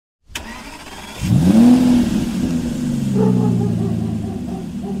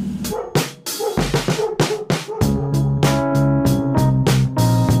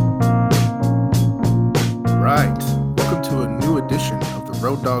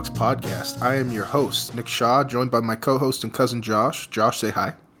Dogs podcast. I am your host, Nick Shaw, joined by my co-host and cousin Josh. Josh, say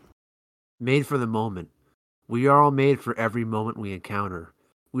hi. Made for the moment. We are all made for every moment we encounter.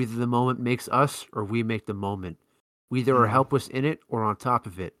 Either the moment makes us or we make the moment. We either are helpless in it or on top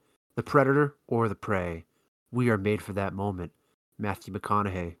of it. The predator or the prey. We are made for that moment. Matthew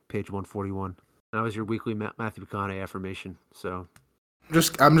McConaughey, page 141. That was your weekly Matthew McConaughey affirmation. So,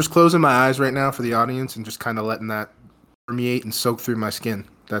 I'm just closing my eyes right now for the audience and just kind of letting that permeate and soak through my skin.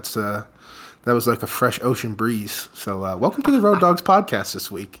 That was like a fresh ocean breeze. So, welcome to the Road Dogs podcast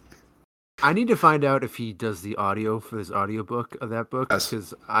this week. I need to find out if he does the audio for this audiobook of that book, because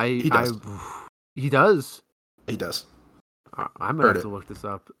he does. He does. I'm gonna have to look this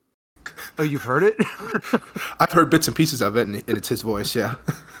up. Oh, you've heard it? I've heard bits and pieces of it, and it's his voice. Yeah.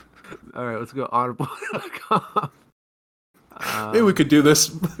 All right, let's go audible.com. Maybe we could do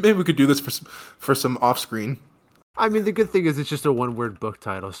this. Maybe we could do this for some off-screen. I mean, the good thing is it's just a one-word book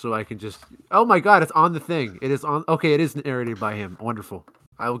title, so I can just. Oh my God, it's on the thing. It is on. Okay, it is narrated by him. Wonderful.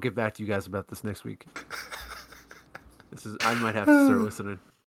 I will get back to you guys about this next week. I might have to start listening.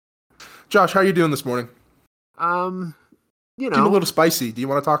 Josh, how are you doing this morning? You know, a little spicy. Do you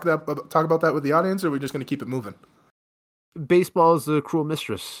want to talk about that with the audience, or are we just going to keep it moving? Baseball is a cruel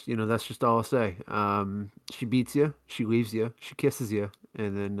mistress. You know, that's just all I'll say. She beats you, she leaves you, she kisses you,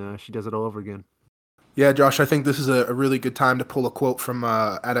 and then she does it all over again. Yeah, Josh, I think this is a really good time to pull a quote from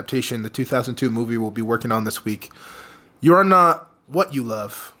Adaptation, the 2002 movie we'll be working on this week. You are not what you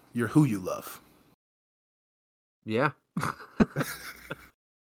love, you're who you love. Yeah.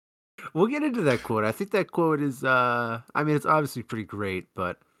 We'll get into that quote. I think that quote is, it's obviously pretty great,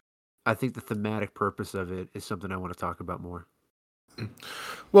 but I think the thematic purpose of it is something I want to talk about more.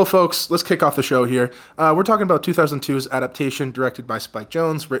 Well, folks, let's kick off the show here. We're talking about 2002's Adaptation, directed by Spike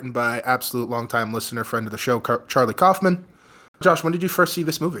Jonze, written by absolute longtime listener, friend of the show, Charlie Kaufman. Josh, when did you first see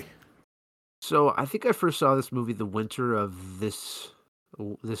this movie? So I think I first saw this movie the winter of this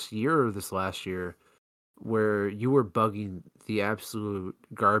year or this last year, where you were bugging the absolute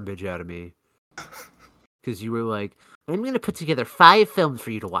garbage out of me because you were like, I'm going to put together 5 films for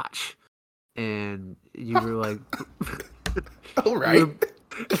you to watch. And you were like, all right.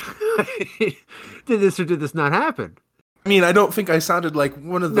 Did this or did this not happen? I mean, I don't think I sounded like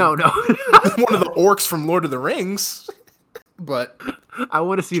one of the one of the orcs from Lord of the Rings, but I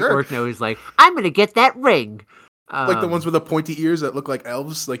want to see an orc now. He's like, I'm going to get that ring. Like the ones with the pointy ears that look like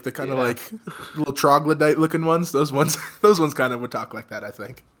elves, like the kind of like little troglodyte looking ones. Those ones kind of would talk like that, I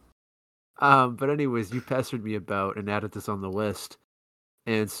think. But anyways, you pestered me about and added this on the list.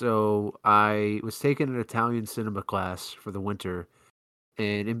 And so I was taking an Italian cinema class for the winter.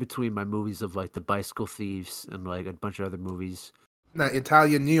 And in between my movies of like The Bicycle Thieves and like a bunch of other movies.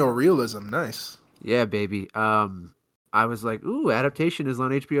 Italian neorealism, nice. Yeah, baby. I was like, ooh, Adaptation is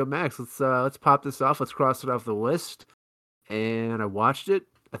on HBO Max. Let's pop this off. Let's cross it off the list. And I watched it.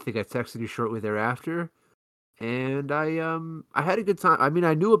 I think I texted you shortly thereafter. And I had a good time. I mean,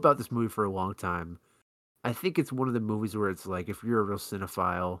 I knew about this movie for a long time. I think it's one of the movies where it's like, if you're a real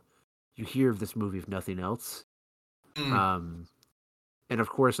cinephile, you hear of this movie if nothing else. And of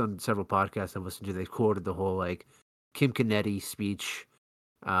course, on several podcasts I've listened to, they quoted the whole like Kim Kennedy speech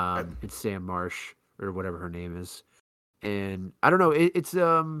and Sam Marsh or whatever her name is. And I don't know, it's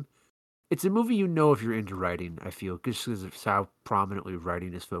a movie you know if you're into writing, I feel, just because of how prominently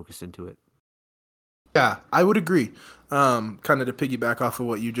writing is focused into it. Yeah, I would agree. Kind of to piggyback off of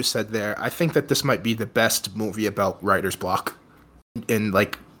what you just said there, I think that this might be the best movie about writer's block and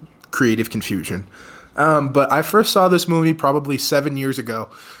like creative confusion. But I first saw this movie probably 7 years ago.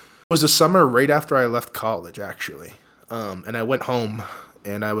 It was a summer right after I left college, actually. And I went home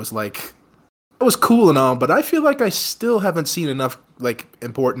and I was like, it was cool and all, but I feel like I still haven't seen enough like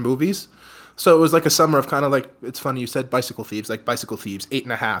important movies. So it was like a summer of kind of like, it's funny you said Bicycle Thieves, like Bicycle Thieves,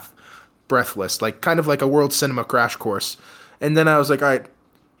 8.5, Breathless, like kind of like a world cinema crash course. And then I was like, all right,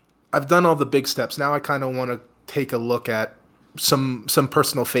 I've done all the big steps. Now I kind of want to take a look at some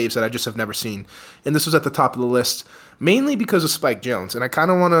personal faves that I just have never seen. And this was at the top of the list, mainly because of Spike Jonze. And I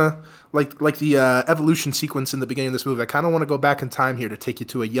kind of want to, like the evolution sequence in the beginning of this movie, I kind of want to go back in time here to take you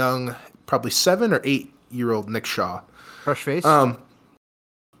to a young, probably 7 or 8-year-old Nick Shaw. Fresh-faced?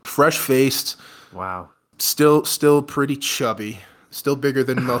 Fresh-faced. Wow. Still pretty chubby. Still bigger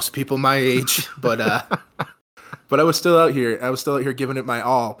than most people my age, but I was still out here. I was still out here giving it my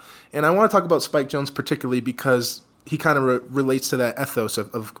all. And I want to talk about Spike Jonze particularly because he kind of relates to that ethos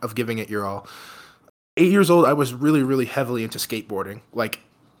of giving it your all. 8 years old, I was really, really heavily into skateboarding. Like,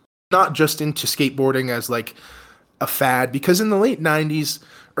 not just into skateboarding as like a fad because in the late 90s,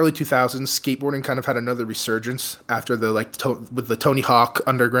 early 2000s, skateboarding kind of had another resurgence after the with the Tony Hawk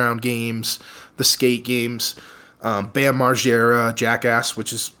Underground games, the skate games, Bam Margera, Jackass,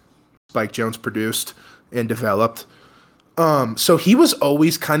 which is Spike Jonze produced and developed. So he was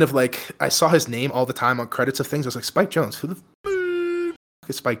always kind of like, I saw his name all the time on credits of things. I was like, Spike Jonze, who the f-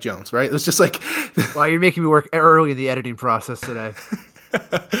 is Spike Jonze, right? It was just like, Wow, you're making me work early in the editing process today.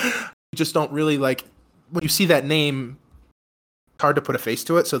 you just don't really like, when you see that name, it's hard to put a face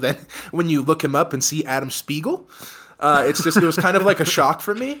to it. So then when you look him up and see Adam Spiegel, it was kind of like a shock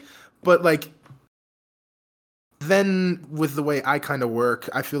for me. But like, then with the way I kind of work,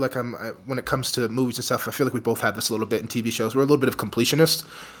 I feel like when it comes to movies and stuff, I feel like we both have this a little bit in TV shows. We're a little bit of completionists.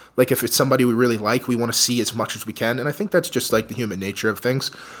 Like if it's somebody we really like, we want to see as much as we can. And I think that's just like the human nature of things.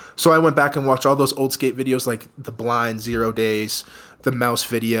 So I went back and watched all those old skate videos, like The Blind, 0 Days, the Mouse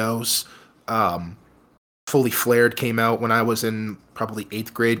videos. Fully Flared came out when I was in probably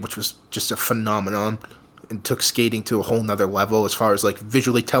 8th grade, which was just a phenomenon and took skating to a whole nother level as far as like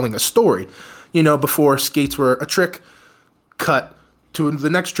visually telling a story. You know, before skates were a trick, cut, to the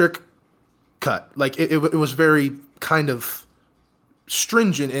next trick, cut. Like it was very kind of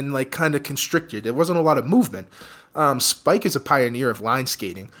stringent and like kind of constricted. There wasn't a lot of movement. Spike is a pioneer of line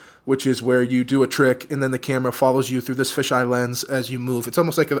skating, which is where you do a trick and then the camera follows you through this fisheye lens as you move. It's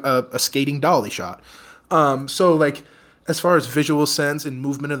almost like a skating dolly shot. So like as far as visual sense and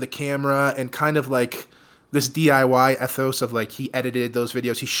movement of the camera and kind of like this DIY ethos of like he edited those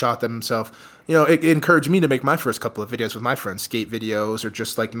videos, he shot them himself. You know, it encouraged me to make my first couple of videos with my friends, skate videos or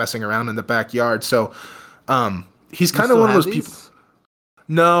just like messing around in the backyard. So he's kind of one of those people.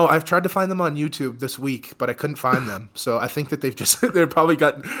 No, I've tried to find them on YouTube this week, but I couldn't find them. So I think that they've probably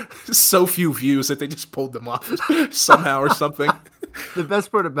got so few views that they just pulled them off somehow or something. The best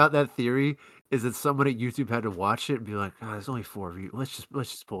part about that theory is that someone at YouTube had to watch it and be like, "Oh, there's only 4 views. Let's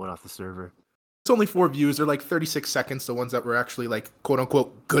just pull it off the server." It's only 4 views. They're like 36 seconds, the ones that were actually like quote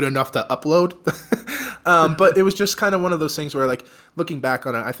unquote good enough to upload. But it was just kind of one of those things where like looking back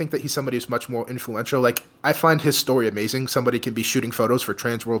on it, I think that he's somebody who's much more influential. Like I find his story amazing. Somebody can be shooting photos for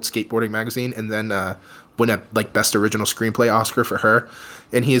Trans World Skateboarding magazine and then win a like best original screenplay Oscar for her.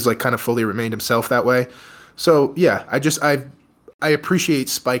 And he has like kind of fully remained himself that way. So yeah, I appreciate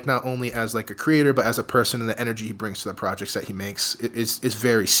Spike not only as like a creator, but as a person and the energy he brings to the projects that he makes is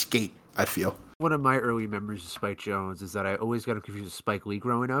very skate, I feel. One of my early memories of Spike Jonze is that I always got him confused with Spike Lee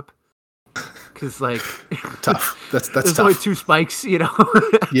growing up. Because, like... Tough. That's there's tough. only 2 Spikes, you know?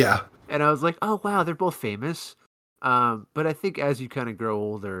 Yeah. And I was like, oh, wow, they're both famous. But I think as you kind of grow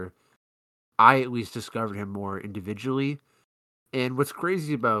older, I at least discovered him more individually. And what's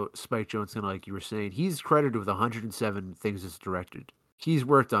crazy about Spike Jonze, kind of like you were saying, he's credited with 107 things as directed. He's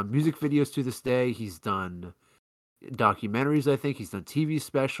worked on music videos to this day. He's done documentaries, I think. He's done TV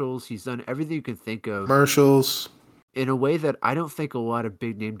specials. He's done everything you can think of. Commercials. In a way that I don't think a lot of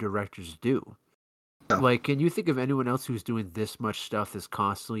big name directors do. No. Like, can you think of anyone else who's doing this much stuff that's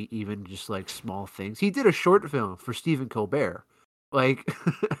constantly even just like small things? He did a short film for Stephen Colbert. Like,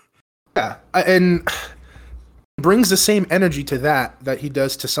 yeah, and brings the same energy to that he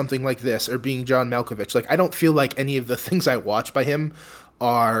does to something like this or being John Malkovich. Like, I don't feel like any of the things I watch by him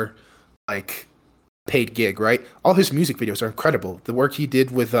are like paid gig, right? All his music videos are incredible. The work he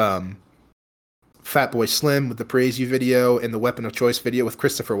did with Fatboy Slim with the Praise You video and the Weapon of Choice video with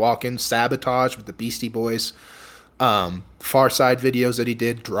Christopher Walken, Sabotage with the Beastie Boys, Far Side videos that he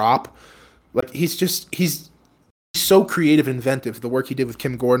did, Drop. Like he's so creative and inventive. The work he did with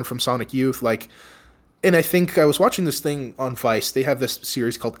Kim Gordon from Sonic Youth, like, and I think I was watching this thing on Vice. They have this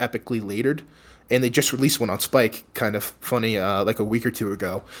series called Epically Latered, and they just released one on Spike, kind of funny, like a week or two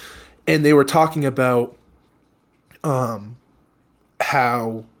ago. And they were talking about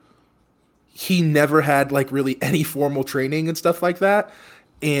how he never had like really any formal training and stuff like that.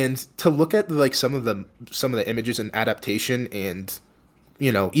 And to look at like some of the images and Adaptation and,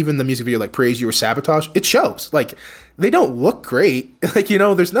 you know, even the music video like Praise You or Sabotage, it shows. Like, they don't look great. Like, you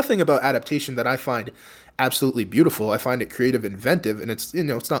know, there's nothing about Adaptation that I find absolutely beautiful. I find it creative, inventive, and it's, you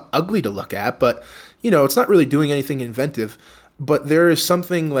know, it's not ugly to look at, but, you know, it's not really doing anything inventive. But there is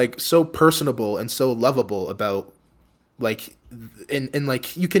something like so personable and so lovable about like, and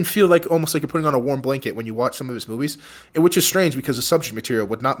like you can feel like almost like you're putting on a warm blanket when you watch some of his movies, and which is strange because the subject material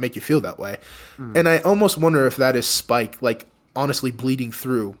would not make you feel that way. And I almost wonder if that is Spike like honestly bleeding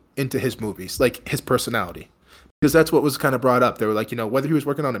through into his movies, like his personality, because that's what was kind of brought up. They were like, you know, whether he was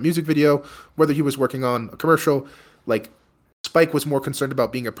working on a music video, whether he was working on a commercial, like Spike was more concerned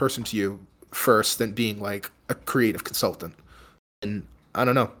about being a person to you first than being like a creative consultant. And I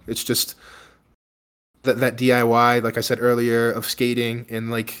don't know, it's just that DIY, like I said earlier, of skating and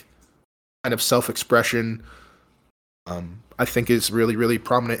like kind of self-expression, I think is really, really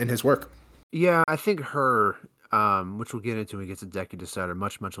prominent in his work. Yeah, I think her, which we'll get into when we get to Decade Decider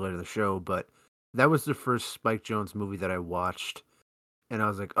much later in the show, but that was the first Spike Jonze movie that I watched, and I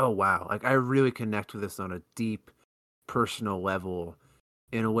was like, oh wow, like I really connect with this on a deep personal level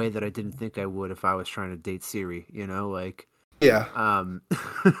in a way that I didn't think I would if I was trying to date Siri, like Yeah, um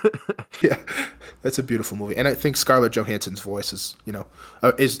yeah, that's a beautiful movie, and I think Scarlett Johansson's voice is,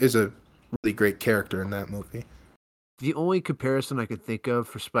 is a really great character in that movie. the only comparison I could think of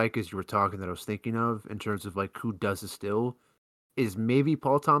for Spike as you were talking that I was thinking of in terms of like who does it still is maybe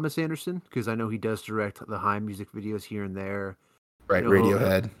Paul Thomas Anderson, because I know he does direct the high music videos here and there. Right,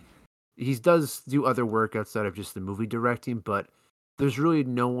 Radiohead. He does do other work outside of just the movie directing, but there's really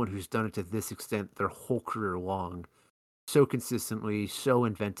no one who's done it to this extent their whole career long, so consistently, so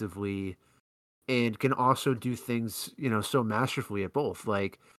inventively, and can also do things, so masterfully at both.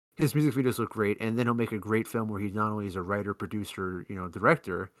 Like his music videos look great, and then he'll make a great film where he not only is a writer, producer,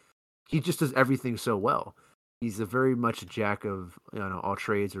 director, he just does everything so well. He's a very much a jack of all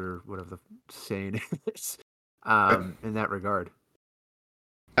trades, or whatever the saying is, in that regard.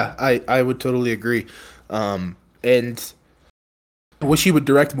 Yeah, I would totally agree. And I wish he would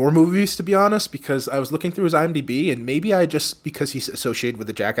direct more movies, to be honest, because I was looking through his IMDb, and maybe because he's associated with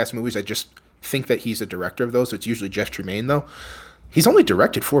the Jackass movies, I just think that he's a director of those. It's usually Jeff Tremaine, though. He's only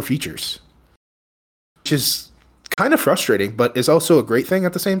directed 4 features, which is kind of frustrating, but is also a great thing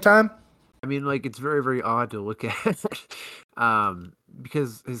at the same time. I mean, like, it's very, very odd to look at,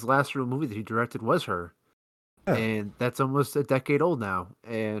 because his last real movie that he directed was Her, Yeah. and that's almost a decade old now,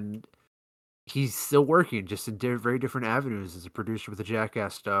 and he's still working just in very different avenues as a producer with the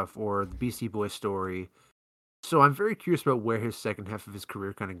Jackass stuff or the Beastie Boys story. So I'm very curious about where his second half of his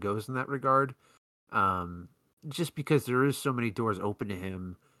career kind of goes in that regard. Just because there is so many doors open to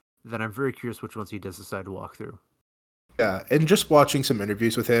him that I'm very curious which ones he does decide to walk through. Yeah, and just watching some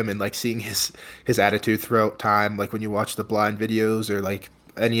interviews with him and like seeing his attitude throughout time, like when you watch the blind videos or like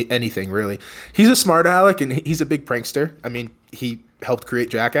anything really. He's a smart aleck and he's a big prankster. I mean, he helped create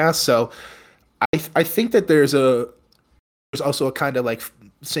Jackass, so I think that there's also a kind of like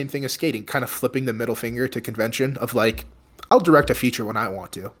same thing as skating, kind of flipping the middle finger to convention of like I'll direct a feature when I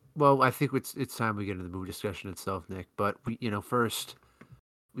want to. Well, I think it's time we get into the movie discussion itself, Nick. But we, first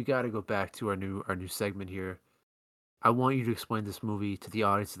we got to go back to our new segment here. I want you to explain this movie to the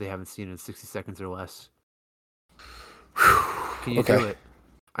audience if they haven't seen it in 60 seconds or less. Can you do it?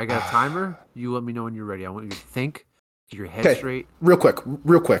 I got a timer. You let me know when you're ready. I want you to think, get your head straight. Real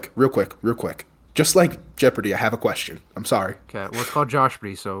quick. Just like Jeopardy, I have a question. I'm sorry. Okay, well, it's called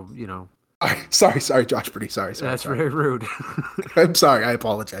Joshpree, so, Sorry, Joshpree. Sorry. That's very rude. I'm sorry. I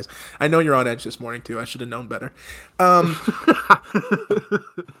apologize. I know you're on edge this morning, too. I should have known better.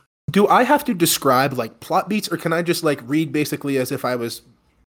 Do I have to describe, like, plot beats, or can I just, like, read basically as if I was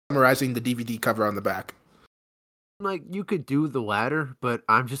summarizing the DVD cover on the back? Like, you could do the latter, but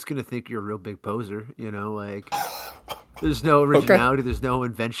I'm just going to think you're a real big poser, like... There's no originality. Okay. There's no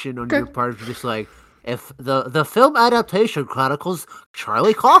invention on your part. You're just like, if the film adaptation chronicles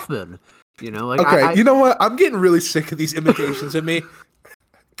Charlie Kaufman, like. Okay, you know what? I'm getting really sick of these imitations of me. Can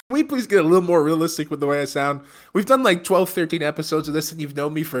we please get a little more realistic with the way I sound? We've done like 12, 13 episodes of this, and you've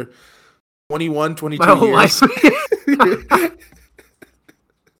known me for 21, 22 years.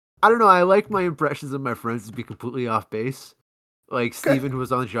 I don't know. I like my impressions of my friends to be completely off base. Like Steven, who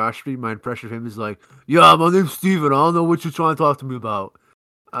was on Josh Street, my impression of him is like, "Yeah, my name's Steven. I don't know what you're trying to talk to me about."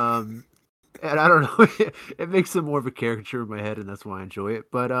 And I don't know. It makes it more of a caricature in my head, and that's why I enjoy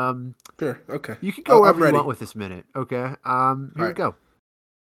it. But sure, okay. You can go wherever you want with this minute. Okay. Here we go.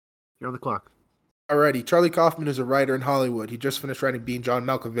 You're on the clock. Alrighty, Charlie Kaufman is a writer in Hollywood. He just finished writing Being John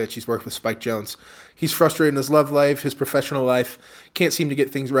Malkovich. He's worked with Spike Jonze. He's frustrated in his love life, his professional life, can't seem to get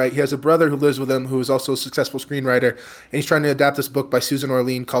things right. He has a brother who lives with him who is also a successful screenwriter, and he's trying to adapt this book by Susan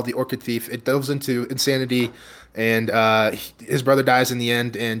Orlean called The Orchid Thief. It delves into insanity, and his brother dies in the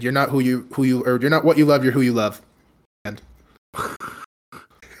end, and you're not you're not what you love, you're who you love. And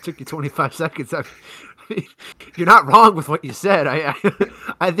took you 25 seconds. You're not wrong with what you said.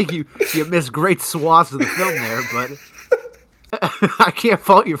 I think you missed great swaths of the film there, but I can't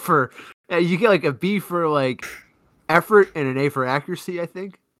fault you for. You get like a B for like effort and an A for accuracy, I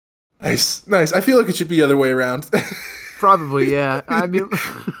think. Nice. I feel like it should be the other way around. Probably, yeah. I mean,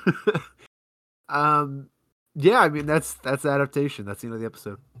 yeah. I mean, that's Adaptation. That's the end of the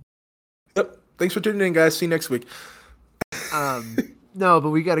episode. Yep. Thanks for tuning in, guys. See you next week. No, but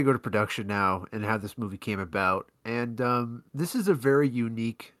we got to go to production now and how this movie came about. And this is a very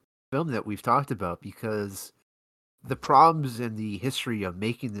unique film that we've talked about because the problems and the history of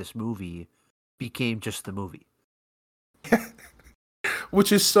making this movie became just the movie.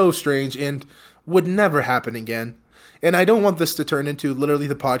 Which is so strange and would never happen again. And I don't want this to turn into literally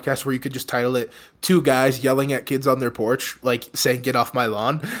the podcast where you could just title it Two Guys Yelling at Kids on Their Porch, like saying get off my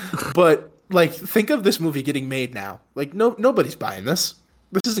lawn. But like think of this movie getting made now. Like nobody's buying this.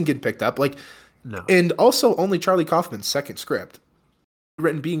 This isn't getting picked up. Like No. and also only Charlie Kaufman's second script.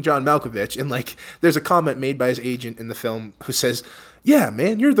 Written being John Malkovich, and like there's a comment made by his agent in the film who says, "Yeah,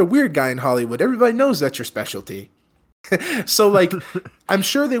 man, you're the weird guy in Hollywood. Everybody knows that's your specialty." So like I'm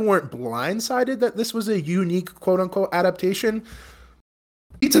sure they weren't blindsided that this was a unique quote unquote adaptation.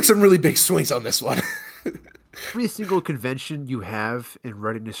 He took some really big swings on this one. Every single convention you have in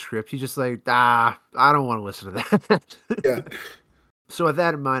writing a script, you just like, I don't want to listen to that. Yeah. So with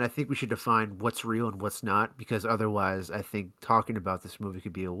that in mind, I think we should define what's real and what's not, because otherwise I think talking about this movie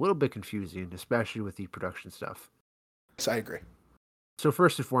could be a little bit confusing, especially with the production stuff. Yes, I agree. So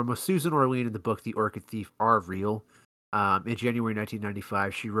first and foremost, Susan Orlean in the book The Orchid Thief are real. In January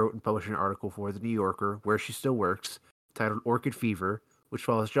 1995, she wrote and published an article for The New Yorker, where she still works, titled Orchid Fever, which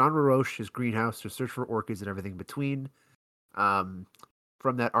follows John LaRoche, his greenhouse, to search for orchids and everything between. From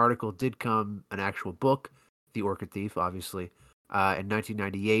that article did come an actual book, The Orchid Thief, obviously, in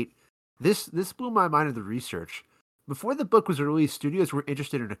 1998. This blew my mind in the research. Before the book was released, studios were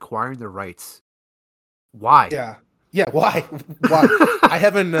interested in acquiring the rights. Why? Yeah, why? I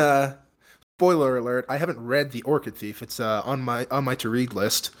haven't spoiler alert, I haven't read The Orchid Thief. It's on my to read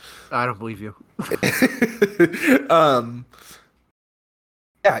list. I don't believe you.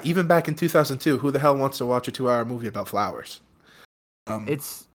 Yeah, even back in 2002, who the hell wants to watch a 2-hour movie about flowers?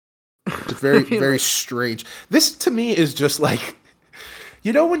 It's very very strange. This to me is just like,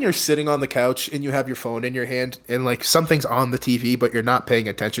 you know, when you're sitting on the couch and you have your phone in your hand and like something's on the TV but you're not paying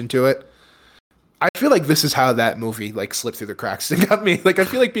attention to it. I feel like this is how that movie like slipped through the cracks and got me. Like I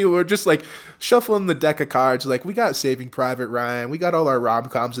feel like people were just like shuffling the deck of cards. Like we got Saving Private Ryan, we got all our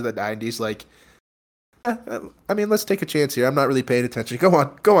rom-coms of the 90s. Like, I mean, let's take a chance here. I'm not really paying attention. Go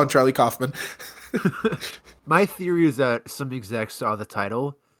on, Charlie Kaufman. My theory is that some execs saw the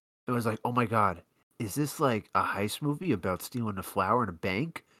title and was like, "Oh my god, is this like a heist movie about stealing a flower in a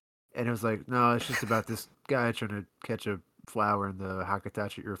bank?" And it was like, "No, it's just about this guy trying to catch a flower in the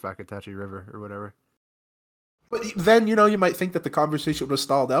Hakatachi River or whatever." But then, you know, you might think that the conversation was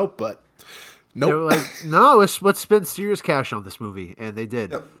stalled out, but nope. They were like, "No, let's spend serious cash on this movie," and they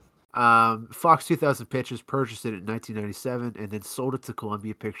did. Yep. Fox 2000 Pictures purchased it in 1997 and then sold it to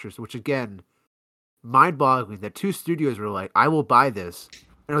Columbia Pictures, which again, mind-boggling that two studios were like, "I will buy this,"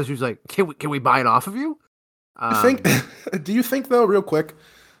 and I was like, "Can we buy it off of you?" Do you think though, real quick,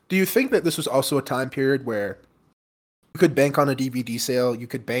 do you think that this was also a time period where you could bank on a DVD sale, you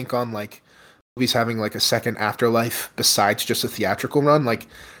could bank on like movies having like a second afterlife besides just a theatrical run? Like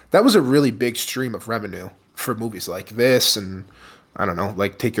that was a really big stream of revenue for movies like this, and I don't know,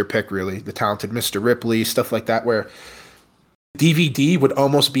 like take your pick really, The Talented Mr. Ripley, stuff like that, where DVD would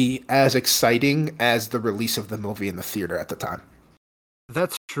almost be as exciting as the release of the movie in the theater at the time.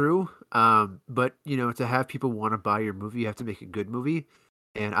 That's true. But you know, to have people want to buy your movie, you have to make a good movie.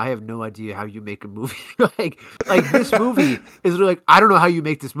 And I have no idea how you make a movie like this movie is like, I don't know how you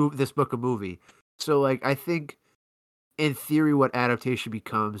make this book a movie. So like I think in theory what Adaptation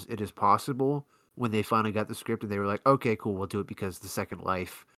becomes, it is possible when they finally got the script and they were like, okay, cool, we'll do it because the second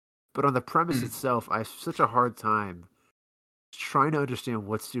life. But on the premise itself, I have such a hard time trying to understand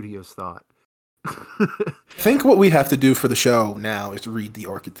what studios thought. I think what we have to do for the show now is read The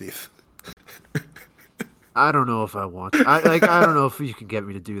Orchid Thief. I don't know if I want to. I don't know if you can get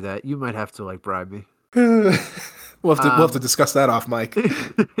me to do that. You might have to like bribe me. We'll have to discuss that off mic.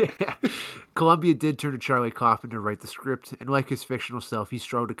 Yeah. Columbia did turn to Charlie Kaufman to write the script, and like his fictional self, he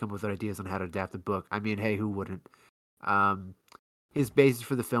struggled to come up with ideas on how to adapt the book. I mean, hey, who wouldn't? His basis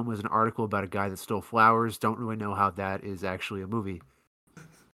for the film was an article about a guy that stole flowers. Don't really know how that is actually a movie.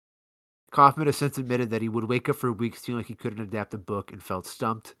 Kaufman has since admitted that he would wake up for weeks feeling like he couldn't adapt the book and felt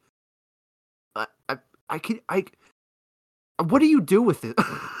stumped. What do you do with it?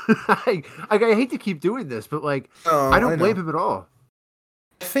 I hate to keep doing this, but like, I don't blame him at all.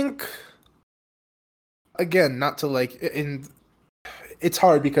 I think, again, not to like, it's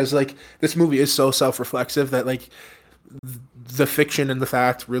hard because like this movie is so self-reflexive that like the fiction and the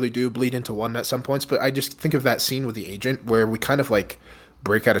fact really do bleed into one at some points. But I just think of that scene with the agent where we kind of like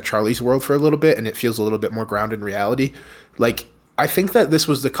break out of Charlie's world for a little bit and it feels a little bit more grounded in reality. Like, I think that this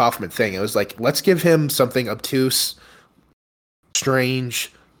was the Kaufman thing. It was like, let's give him something obtuse,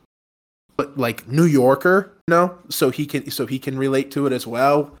 strange, but like New Yorker, so he can relate to it as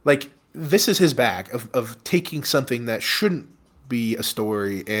well. Like this is his bag of taking something that shouldn't be a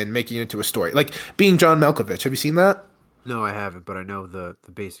story and making it into a story. Like being John Malkovich. Have you seen that? No, I haven't, but I know the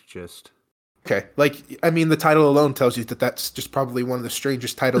basic gist. Okay, like I mean, the title alone tells you that that's just probably one of the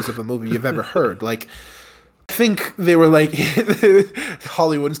strangest titles of a movie you've ever heard. Like I think they were like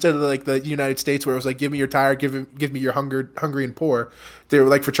Hollywood instead of like the United States, where it was like, give me your tired, give me your hungry and poor. They were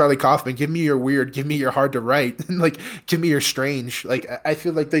like for Charlie Kaufman, give me your weird, give me your hard to write, and like give me your strange. Like I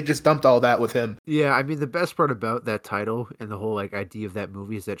feel like they just dumped all that with him. Yeah, I mean the best part about that title and the whole like idea of that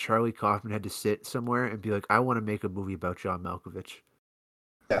movie is that Charlie Kaufman had to sit somewhere and be like, I want to make a movie about John Malkovich.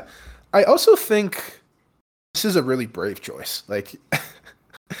 Yeah, I also think this is a really brave choice. Like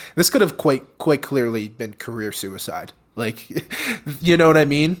this could have quite clearly been career suicide. Like, you know what I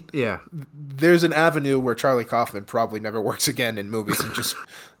mean? Yeah. There's an avenue where Charlie Kaufman probably never works again in movies and just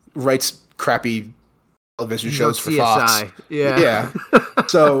writes crappy television shows for CSI. Fox. Yeah. Yeah.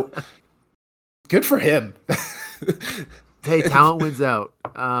 So good for him. Hey, talent wins out.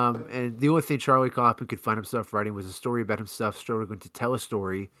 And the only thing Charlie Kaufman could find himself writing was a story about himself struggling to tell a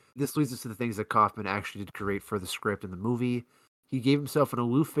story. This leads us to the things that Kaufman actually did create for the script and the movie. He gave himself an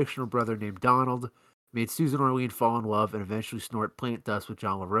aloof fictional brother named Donald, made Susan Orlean fall in love, and eventually snort plant dust with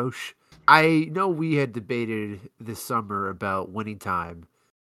John LaRoche. I know we had debated this summer about winning time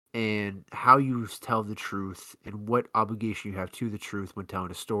and how you tell the truth and what obligation you have to the truth when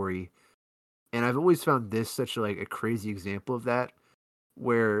telling a story. And I've always found this such a crazy example of that,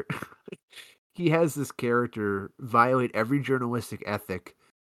 where he has this character violate every journalistic ethic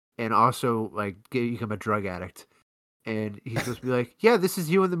and also like become a drug addict. And he's supposed to be like, yeah, this is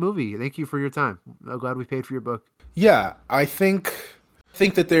you in the movie. Thank you for your time. I'm glad we paid for your book. Yeah, I think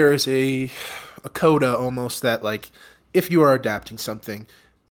that there is a coda almost that like if you are adapting something,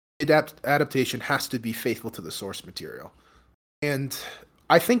 adaptation has to be faithful to the source material. And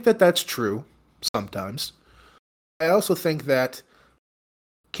I think that that's true sometimes. I also think that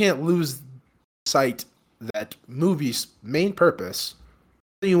you can't lose sight that movies' main purpose,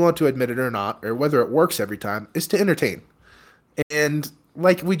 whether you want to admit it or not, or whether it works every time, is to entertain. And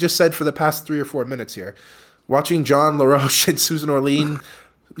like we just said for the past 3 or 4 minutes here, watching John LaRoche and Susan Orlean,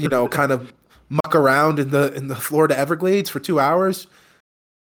 kind of muck around in the Florida Everglades for 2 hours.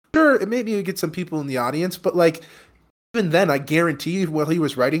 Sure, it maybe you get some people in the audience, but like even then, I guarantee you, while he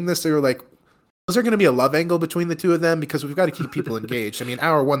was writing this, they were like, "Was there going to be a love angle between the two of them? Because we've got to keep people engaged." I mean,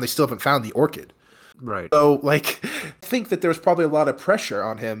 hour one, they still haven't found the orchid. Right. So, like, I think that there was probably a lot of pressure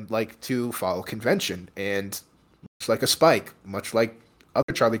on him, like, to follow convention, and much like a Spike, much like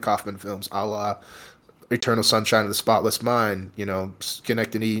other Charlie Kaufman films, a la Eternal Sunshine of the Spotless Mind,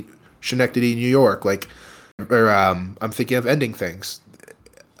 Schenectady, New York, like, or I'm thinking of Ending Things.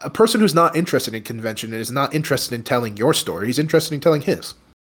 A person who's not interested in convention is not interested in telling your story. He's interested in telling his.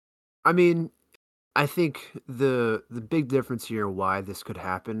 I mean, I think the big difference here, why this could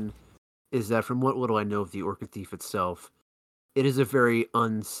happen, is that from what little I know of the Orchid Thief itself, it is a very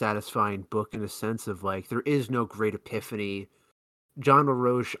unsatisfying book in a sense of like there is no great epiphany. John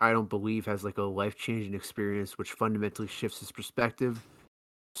LaRoche, I don't believe, has like a life-changing experience which fundamentally shifts his perspective.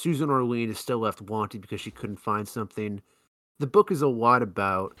 Susan Orlean is still left wanting because she couldn't find something. The book is a lot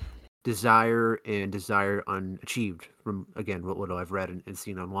about desire and desire unachieved from, again, what little I've read and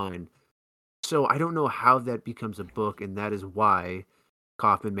seen online. So I don't know how that becomes a book, and that is why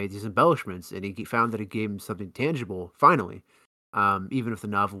Kaufman made these embellishments, and he found that it gave him something tangible, finally, even if the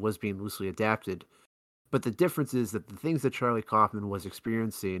novel was being loosely adapted. But the difference is that the things that Charlie Kaufman was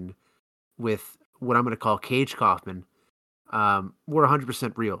experiencing with what I'm going to call Cage Kaufman were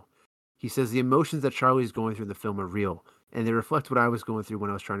 100% real. He says the emotions that Charlie's going through in the film are real, and they reflect what I was going through when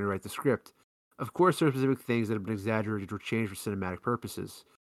I was trying to write the script. Of course, there are specific things that have been exaggerated or changed for cinematic purposes.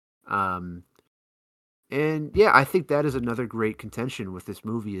 And yeah, I think that is another great contention with this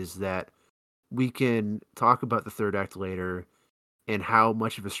movie is that we can talk about the third act later and how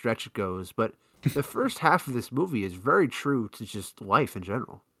much of a stretch it goes, but the first half of this movie is very true to just life in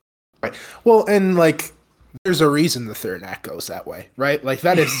general. Right. Well, and like there's a reason the third act goes that way, right? Like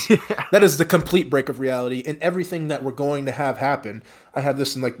that is that is the complete break of reality, and everything that we're going to have happen. I have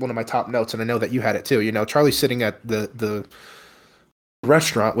this in like one of my top notes, and I know that you had it too. Charlie's sitting at the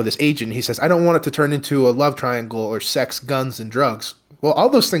restaurant with his agent. He says, "I don't want it to turn into a love triangle or sex, guns, and drugs." Well, all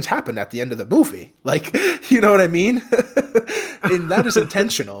those things happen at the end of the movie. Like, you know what I mean? And that is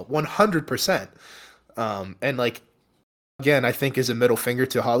intentional, 100%. And like, again, I think is a middle finger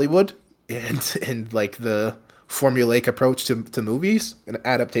to Hollywood and like the formulaic approach to movies and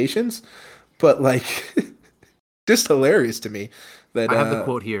adaptations. But like, just hilarious to me that I have the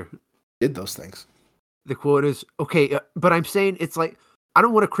quote here. did those things. The quote is, okay, but I'm saying it's like, I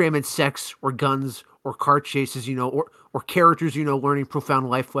don't want to cram in sex or guns or car chases, or characters, learning profound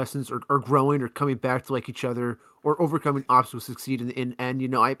life lessons or growing or coming back to like each other or overcoming obstacles to succeed in the end.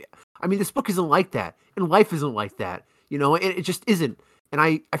 I mean, this book isn't like that, and life isn't like that, it just isn't. And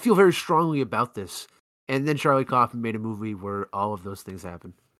I feel very strongly about this. And then Charlie Kaufman made a movie where all of those things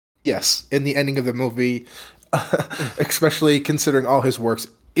happen. Yes, in the ending of the movie, especially considering all his works,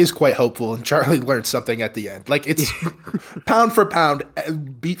 is quite hopeful, and Charlie learns something at the end. Like, it's pound for pound,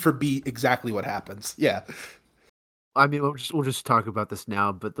 beat for beat, exactly what happens. Yeah. I mean, we'll just talk about this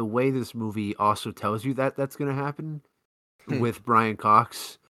now, but the way this movie also tells you that that's going to happen with Brian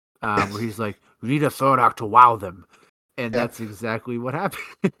Cox, where he's like, "We need a third act to wow them," and that's exactly what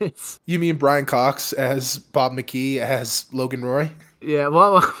happens. You mean Brian Cox as Bob McKee as Logan Roy? Yeah,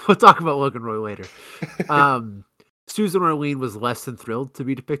 well, we'll talk about Logan Roy later. Susan Orlean was less than thrilled to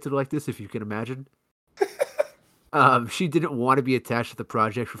be depicted like this, if you can imagine. She didn't want to be attached to the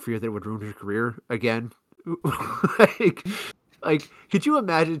project for fear that it would ruin her career again. like, could you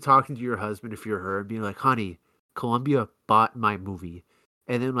imagine talking to your husband if you're her and being like, "Honey, Columbia bought my movie,"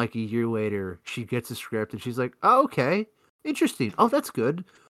 and then like a year later, she gets a script and she's like, "Oh, okay, interesting. Oh, that's good."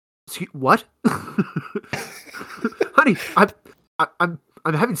 What? Honey, I'm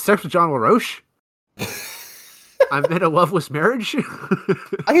having sex with John LaRoche. I'm in a loveless marriage.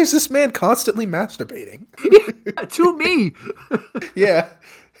 Why is this man constantly masturbating? To me. Yeah.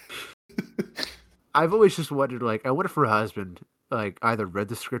 I've always just wondered, like, I wonder if her husband, like, either read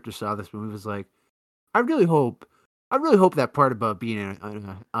the script or saw this movie, was like, I really hope that part about being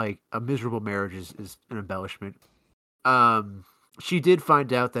in a miserable marriage is an embellishment. She did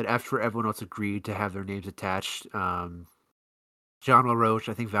find out that after everyone else agreed to have their names attached, John LaRoche,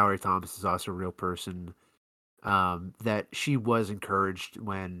 I think Valerie Thomas is also a real person, that she was encouraged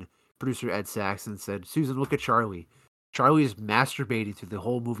when producer Ed Saxon said, "Susan, look at Charlie. Charlie is masturbating through the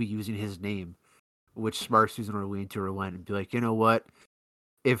whole movie using his name," which sparked Susan Orlean to relent and be like, you know what?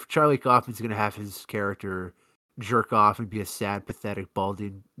 If Charlie Kaufman's going to have his character jerk off and be a sad, pathetic,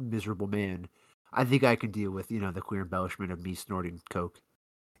 balding, miserable man, I think I can deal with, the queer embellishment of me snorting coke.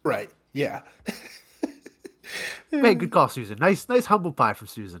 Right. Yeah. Hey, good call, Susan. Nice humble pie from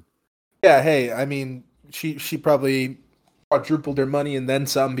Susan. Yeah. Hey, I mean, she probably quadrupled her money and then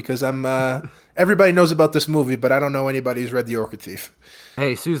some, because everybody knows about this movie, but I don't know anybody who's read The Orchid Thief.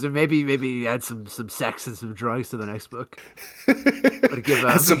 Hey, Susan, maybe add some sex and some drugs to the next book.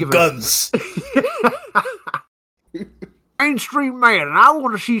 And some guns. Mainstream man, I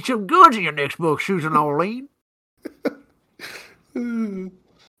want to see some guns in your next book, Susan Orlean.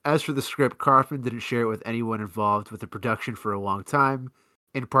 As for the script, Kaufman didn't share it with anyone involved with the production for a long time,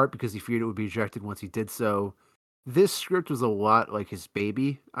 in part because he feared it would be rejected once he did so. This script was a lot like his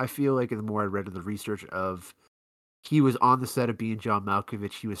baby, I feel like, the more I read of the research of he was on the set of Being John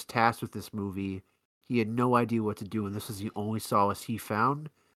Malkovich. He was tasked with this movie. He had no idea what to do, and this was the only solace he found.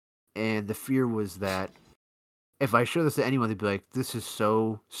 And the fear was that if I show this to anyone, they'd be like, "This is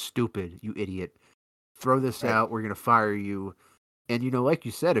so stupid, you idiot. Throw this out. We're going to fire you." And, like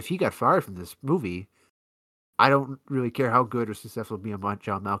you said, if he got fired from this movie, I don't really care how good or successful Being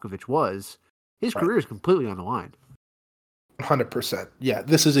John Malkovich was. His career is completely on the line. 100%. Yeah,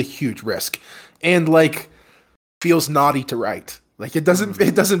 this is a huge risk. And, feels naughty to write. Like, it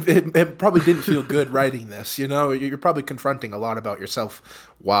probably didn't feel good writing this, You're probably confronting a lot about yourself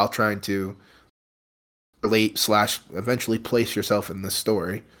while trying to relate / eventually place yourself in this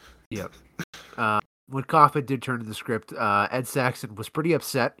story. Yep. When Kaufman did turn to the script, Ed Saxon was pretty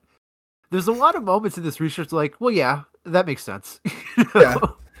upset. There's a lot of moments in this research like, well, yeah, that makes sense.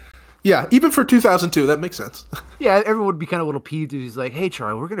 Yeah, even for 2002, that makes sense. Yeah, everyone would be kind of a little peeved. He's like, "Hey,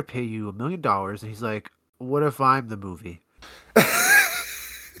 Charlie, we're going to pay you $1 million. And he's like, "What if I'm the movie?"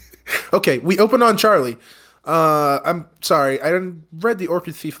 Okay, we open on Charlie. I'm sorry, I read The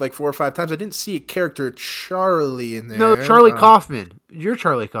Orchid Thief like 4 or 5 times. I didn't see a character Charlie in there. No, Charlie Kaufman. You're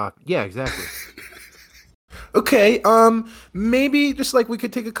Charlie Kaufman. Yeah, exactly. Okay, maybe just we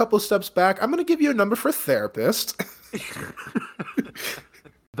could take a couple steps back. I'm going to give you a number for a therapist.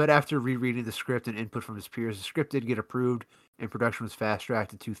 But after rereading the script and input from his peers, the script did get approved, and production was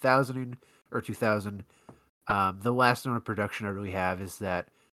fast-tracked to 2000. The last known production I really have is that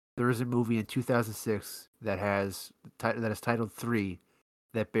there is a movie in 2006 that is titled 3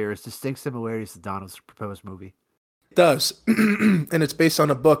 that bears distinct similarities to Donald's proposed movie. It does. And it's based on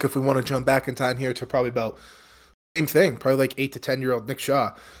a book, if we want to jump back in time here, to probably about same thing, probably 8 to 10-year-old Nick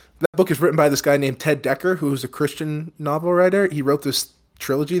Shaw. That book is written by this guy named Ted Decker, who's a Christian novel writer. He wrote this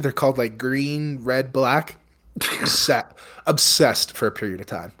trilogy. They're called Green, Red, Black. Obsessed for a period of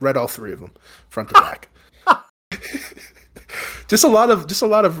time. Read all three of them, front to back. just a lot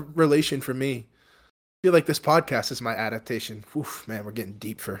of relation for me. I feel like this podcast is my adaptation. Oof, man, we're getting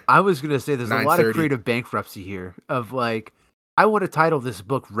deep for I was gonna say there's a lot of 9:30. creative bankruptcy here. Of like, I want to title this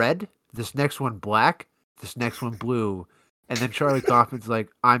book Red, this next one Black, this next one Blue, and then Charlie Kaufman's like,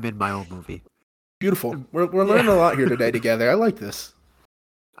 I'm in my own movie. Beautiful. We're learning a lot here today together. I like this.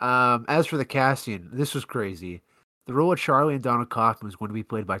 As for the casting, this was crazy. The role of Charlie and Donald Kaufman was going to be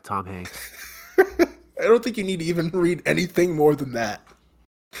played by Tom Hanks. I don't think you need to even read anything more than that.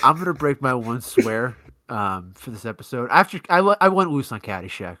 I'm gonna break my one swear for this episode. After I went loose on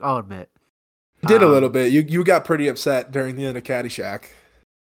Caddyshack, I'll admit. You did a little bit. You got pretty upset during the end of Caddyshack.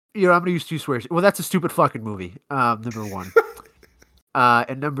 You know, I'm gonna use 2 swears. Well, that's a stupid fucking movie. Number one.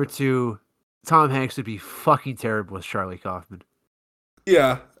 And number 2, Tom Hanks would be fucking terrible as Charlie Kaufman.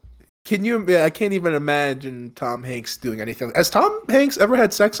 Yeah. Can you? I can't even imagine Tom Hanks doing anything. Has Tom Hanks ever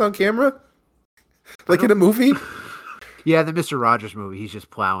had sex on camera? Like in a movie? Yeah, the Mr. Rogers movie. He's just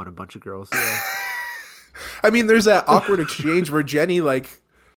plowing a bunch of girls. Yeah. I mean, there's that awkward exchange where Jenny, like,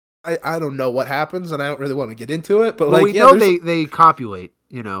 I don't know what happens, and I don't really want to get into it, but well, like, we yeah, know they copulate.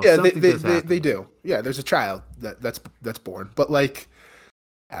 You know, yeah, they do. Yeah, there's a child that's born, but like,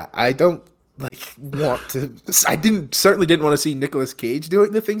 I don't like want to. Certainly didn't want to see Nicolas Cage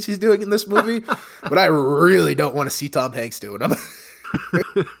doing the things he's doing in this movie, but I really don't want to see Tom Hanks doing them.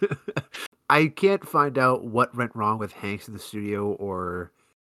 I can't find out what went wrong with Hanks in the studio or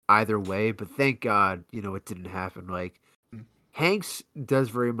either way, but thank God, you know, it didn't happen. Like, Hanks does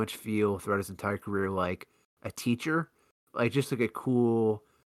very much feel throughout his entire career like a teacher, like just like a cool,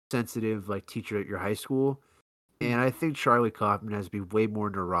 sensitive, like teacher at your high school. And I think Charlie Kaufman has to be way more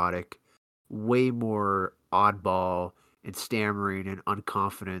neurotic, way more oddball and stammering and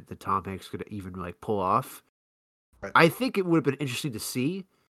unconfident than Tom Hanks could even like pull off. Right. I think it would have been interesting to see,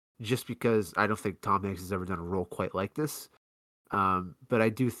 just because I don't think Tom Hanks has ever done a role quite like this. But I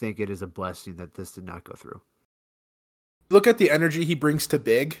do think it is a blessing that this did not go through. Look at the energy he brings to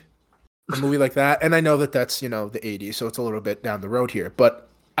Big, a movie like that. And I know that that's, you know, the 80s, so it's a little bit down the road here. But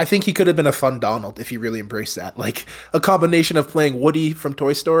I think he could have been a fun Donald if he really embraced that. Like a combination of playing Woody from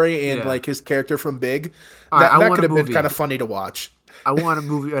Toy Story and like his character from Big. That could have been kind of funny to watch. I want a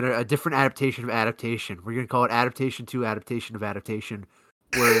movie, a different adaptation of Adaptation. We're going to call it Adaptation 2, Adaptation of Adaptation,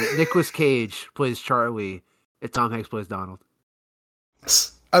 where Nicolas Cage plays Charlie and Tom Hanks plays Donald.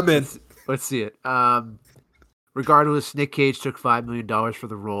 I'm in. Let's see it. Regardless, Nick Cage took $5 million for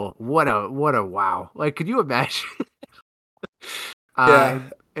the role. What a wow! Like, could you imagine? Yeah.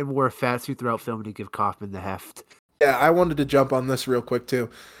 And wore a fat suit throughout filming to give Kaufman the heft. Yeah, I wanted to jump on this real quick too.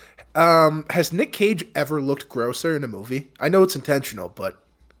 Has Nick Cage ever looked grosser in a movie? I know it's intentional, but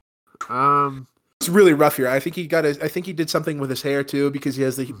it's really rough here. I think he did something with his hair too, because he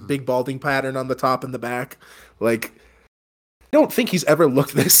has the big balding pattern on the top and the back. Like, I don't think he's ever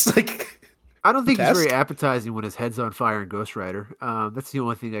looked this like. I don't think he's very appetizing when his head's on fire in Ghost Rider. That's the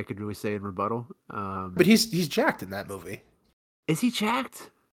only thing I could really say in rebuttal. But he's jacked in that movie. Is he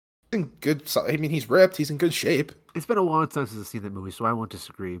jacked? In good. I mean, he's ripped. He's in good shape. It's been a long time since I've seen that movie, so I won't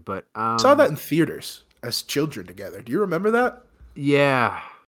disagree. But saw that in theaters as children together. Do you remember that? Yeah.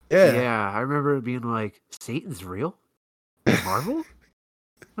 Yeah. I remember it being like, Satan's real? Marvel?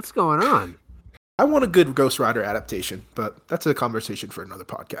 What's going on? I want a good Ghost Rider adaptation, but that's a conversation for another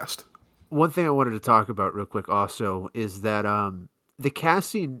podcast. One thing I wanted to talk about real quick also is that the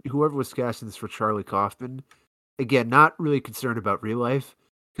casting, whoever was casting this for Charlie Kaufman, again, not really concerned about real life,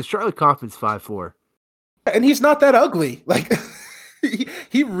 because Charlie Kaufman's 5'4". And he's not that ugly. Like,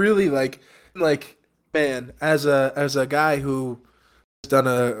 he really, like, man, as a guy who has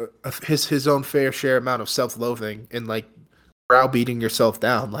done his own fair share amount of self-loathing and, like, browbeating yourself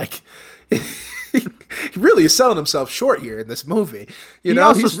down, like, he really is selling himself short here in this movie. He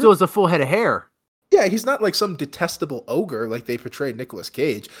also still has a full head of hair. Yeah, he's not like some detestable ogre like they portrayed Nicolas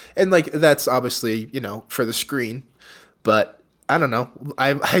Cage. And like that's obviously, you know, for the screen. But I don't know.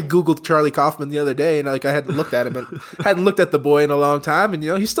 I Googled Charlie Kaufman the other day and like I hadn't looked at him and hadn't looked at the boy in a long time, and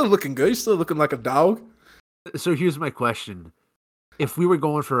you know, he's still looking good. He's still looking like a dog. So here's my question. If we were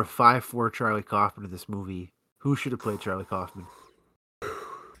going for a 5'4" Charlie Kaufman in this movie, who should have played Charlie Kaufman?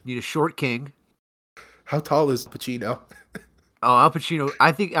 Need a short king. How tall is Pacino? Oh, Al Pacino.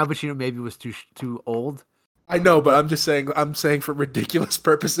 I think Al Pacino maybe was too old. I know, but I'm saying for ridiculous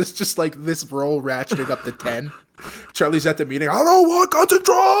purposes, just like this role ratcheting up to 10. Charlie's at the meeting. I don't want guns and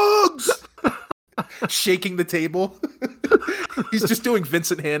drugs. Shaking the table. He's just doing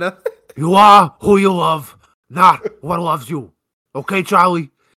Vincent Hanna. You are who you love, not what loves you. Okay,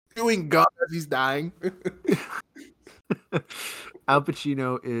 Charlie? Chewing gum as he's dying. Al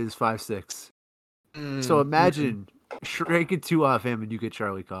Pacino is 5'6". So Mm. imagine shrinking two off him and you get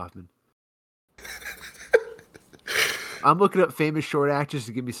Charlie Kaufman. I'm looking up famous short actors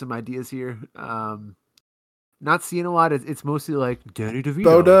to give me some ideas here. Not seeing a lot. It's mostly like Danny So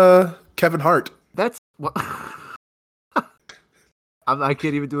DeVito. Kevin Hart. That's what. I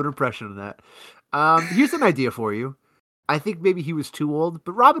can't even do an impression of that. Here's an idea for you. I think maybe he was too old,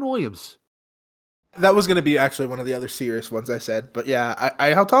 but Robin Williams. That was going to be actually one of the other serious ones I said. But yeah,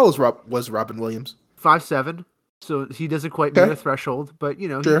 how tall was Robin Williams? 5'7". So he doesn't quite meet Okay, a threshold, but he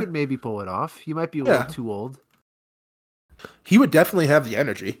sure. could maybe pull it off. He might be a little Yeah, too old. he would definitely have the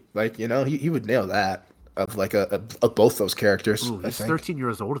energy. Like, he would nail that of like of both those characters, Ooh, I he's think. 13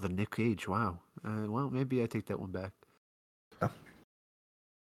 years older than Nick Cage. Wow. Well, maybe I take that one back. Yeah.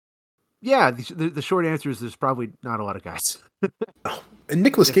 Yeah, the short answer is there's probably not a lot of guys. Oh, and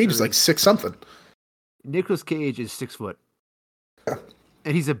Nicolas Yes, Cage there is like is. 6 something. Nicolas Cage is 6 foot, Yeah.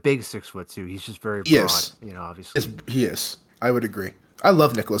 and he's a big 6 foot too. He's just very He broad, is. obviously. He is. I would agree. I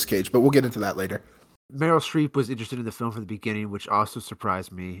love Nicolas Cage, but we'll get into that later. Meryl Streep was interested in the film from the beginning, which also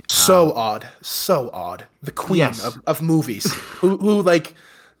surprised me. So odd. So odd. The queen Yes. of movies. who like,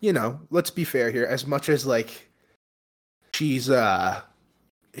 let's be fair here. As much as like she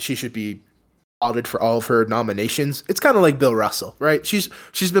should be lauded for all of her nominations, it's kind of like Bill Russell, right? She's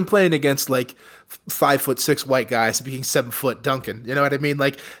been playing against like 5'6" white guys being 7 foot Duncan. You know what I mean?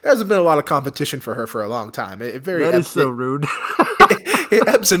 Like there hasn't been a lot of competition for her for a long time. That is so rude. It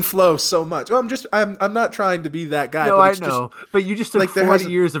ebbs and flows so much. Well, I'm not trying to be that guy, No, but I it's just know. But you just took like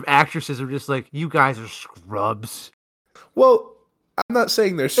 40 years of actresses who are just like, you guys are scrubs. well, I'm not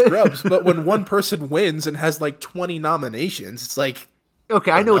saying they're scrubs, but when one person wins and has like 20 nominations, it's like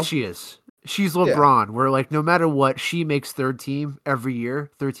Okay, I I don't know what know. she is. She's Yeah, LeBron, where like no matter what, she makes third team every year,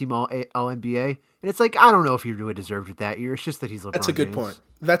 third team all NBA. And it's like, I don't know if he really deserved it that year. It's just that he's that's a LeBron good point.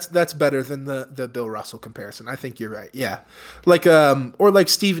 James. That's better than the Bill Russell comparison. I think you're right. Yeah, like or like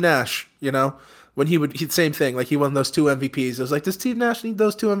Steve Nash, when he'd same thing. Like he won those two MVPs. I was like, does Steve Nash need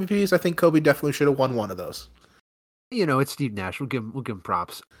those two MVPs? I think Kobe definitely should have won one of those. It's Steve Nash. We'll give him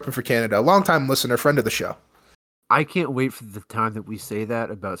props. For Canada, long time listener, friend of the show. I can't wait for the time that we say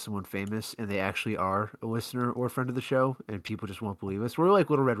that about someone famous and they actually are a listener or a friend of the show and people just won't believe us. We're like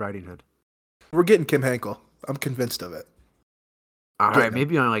Little Red Riding Hood. We're getting Kim Henkel. I'm convinced of it. All right, Getting him.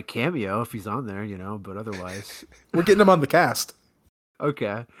 maybe on like Cameo if he's on there, but otherwise. We're getting him on the cast.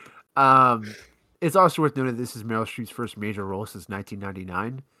 Okay. Um, it's also worth noting this is Meryl Streep's first major role since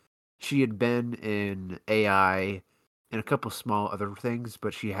 1999. She had been in AI and a couple small other things,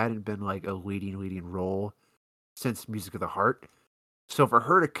 but she hadn't been like a leading role since Music of the Heart. So for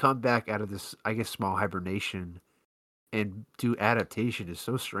her to come back out of this, I guess, small hibernation and do adaptation is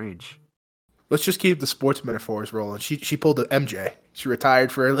so strange. Let's just keep the sports metaphors rolling. She pulled an MJ. She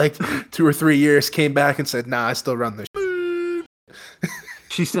retired for like 2 or 3 years, came back and said, "Nah, I still run this."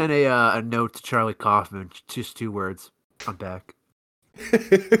 She sent a note to Charlie Kaufman, just 2 words. I'm back.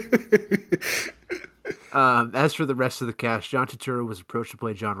 As for the rest of the cast, John Turturro was approached to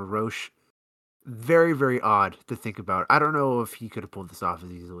play John LaRoche. Very, very odd to think about. I don't know if he could have pulled this off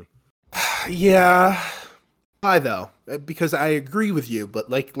as easily. Yeah. Why though? Because I agree with you, but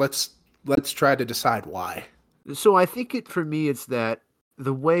like let's try to decide why. So I think for me, it's that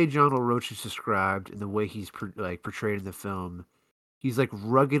the way John LaRoche is described and the way he's portrayed in the film, he's like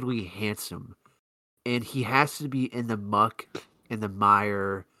ruggedly handsome, and he has to be in the muck, in the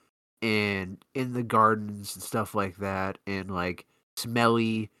mire, and in the gardens and stuff like that, and like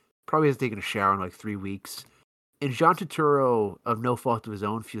smelly. Probably hasn't taken a shower in like 3 weeks. And John Turturro, of no fault of his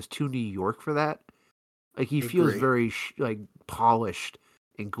own, feels too New York for that. Like he I feels agree. very like polished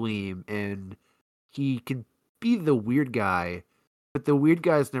and gleam, and he can be the weird guy, but the weird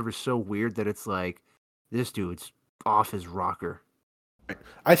guy is never so weird that it's like this dude's off his rocker.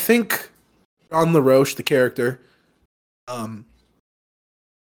 I think John LaRoche, the character, um,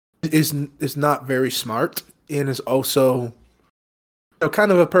 is not very smart and is also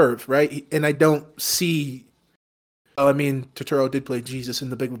kind of a perv, right? And I don't see. Oh, I mean, Turturro did play Jesus in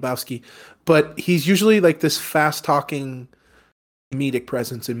The Big Lebowski, but he's usually like this fast talking comedic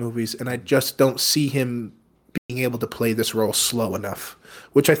presence in movies, and I just don't see him being able to play this role slow enough,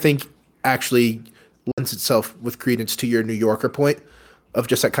 which I think actually lends itself with credence to your New Yorker point of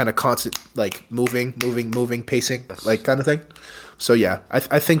just that kind of constant like moving, pacing, like Yes. kind of thing. So yeah,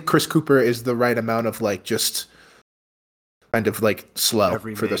 I think Chris Cooper is the right amount of like just kind of like slow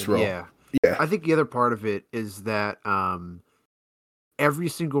Every for this man, role. yeah. Yeah, I think the other part of it is that every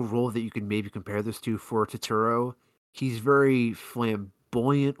single role that you can maybe compare this to for Turturro, he's very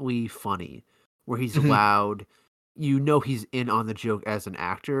buoyantly funny, where he's Mhm. loud. You know he's in on the joke as an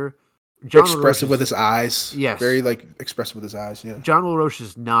actor. John LaRoche Expressive with is, his eyes. Very yes, like expressive with his eyes. Yeah. John LaRoche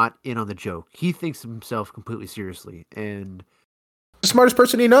is not in on the joke. He thinks of himself completely seriously, and The smartest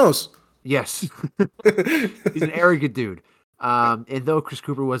person he knows. yes, he's an arrogant dude. And though Chris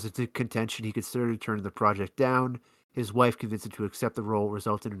Cooper was in contention, he considered turning the project down. His wife convinced him to accept the role,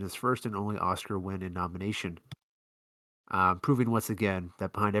 resulting in his first and only Oscar win and nomination. Proving once again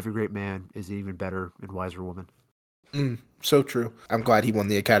that behind every great man is an even better and wiser woman. So true. I'm glad he won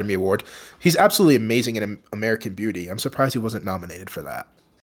the Academy Award. He's absolutely amazing in American Beauty. I'm surprised he wasn't nominated for that.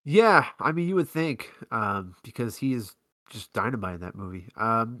 Yeah, I mean, you would think, because he is just dynamite in that movie.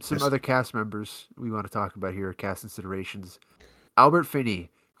 Some Yes. other cast members we want to talk about here, cast considerations. Albert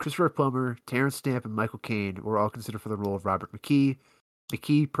Finney, Christopher Plummer, Terrence Stamp, and Michael Caine were all considered for the role of Robert McKee.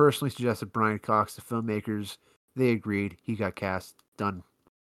 McKee personally suggested Brian Cox to filmmakers. They agreed. He got cast. Done.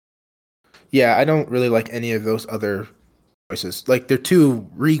 Yeah, I don't really like any of those other choices. Like they're too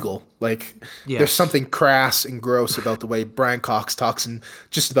regal. Like there's Yes. something crass and gross about the way Brian Cox talks in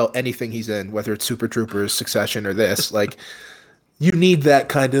just about anything he's in, whether it's Super Troopers, Succession, or this. Like you need that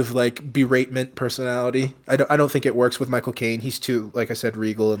kind of like beratement personality. I don't think it works with Michael Caine. He's too, like I said,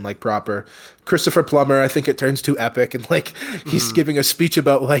 regal and like proper. Christopher Plummer, I think it turns too epic and like he's giving a speech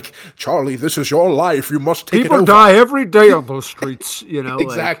about like Charlie, this is your life. You must take it People over. die every day on those streets,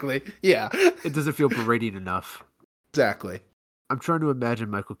 Exactly. Yeah. it doesn't feel berating enough. Exactly. I'm trying to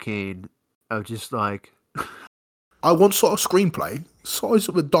imagine Michael Caine of just like, I once saw a screenplay, size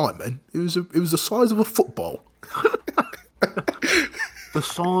of a diamond. It was the size of a football. the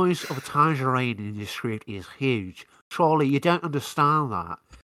size of a tangerine in your script is huge. Charlie, you don't understand that.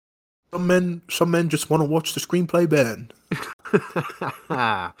 Some men just want to watch the screenplay burn.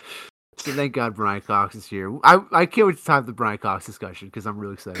 So thank God Brian Cox is here. I can't wait to have the Brian Cox discussion because I'm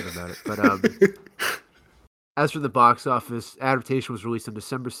really excited about it. But as for the box office, Adaptation was released on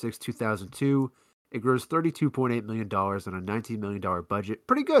December 6, 2002. It grossed $32.8 million on a $19 million budget.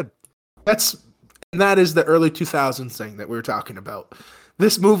 Pretty good. That is the early 2000s thing that we were talking about.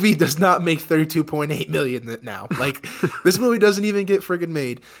 This movie does not make 32.8 million now. Like this movie doesn't even get friggin'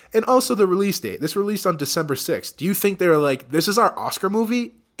 made. And also the release date. This released on December 6th. Do you think they were like, this is our Oscar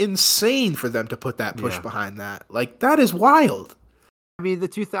movie? Insane for them to put that push behind that. Like that is wild. I mean, the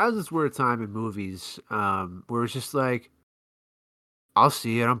 2000s were a time in movies where it's just like, I'll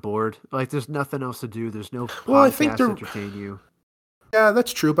see it. I'm bored. Like, there's nothing else to do. There's no podcast to entertain you. Yeah,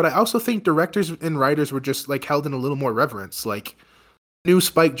 that's true. But I also think directors and writers were just like held in a little more reverence. Like, new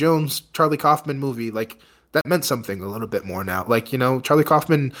Spike Jonze, Charlie Kaufman movie, like that meant something a little bit more now. Like, Charlie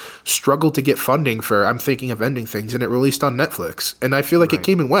Kaufman struggled to get funding for I'm Thinking of Ending Things, and it released on Netflix. And I feel like it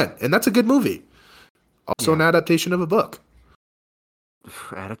came and went. And that's a good movie. Also an adaptation of a book.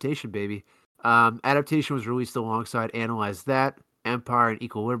 Adaptation, baby. Adaptation was released alongside Analyze That, Empire, and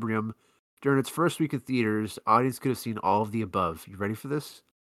Equilibrium. During its first week in theaters, audience could have seen all of the above. You ready for this?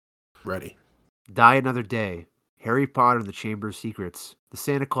 Ready. Die Another Day, Harry Potter and the Chamber of Secrets, The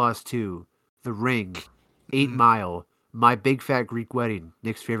Santa Claus 2, The Ring, 8 Mile, My Big Fat Greek Wedding,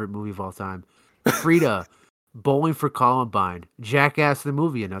 Nick's favorite movie of all time, Frida, Bowling for Columbine, Jackass the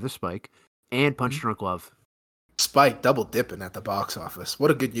Movie, another Spike, and Punch Drunk Love. Spike double dipping at the box office. What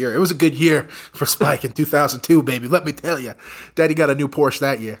a good year. It was a good year for Spike in 2002, baby. Let me tell you. Daddy got a new Porsche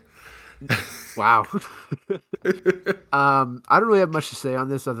that year. Wow. I don't really have much to say on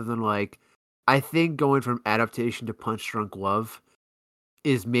this other than like, I think going from Adaptation to Punch Drunk Love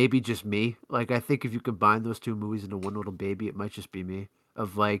is maybe just me. Like, I think if you combine those two movies into one little baby, it might just be me.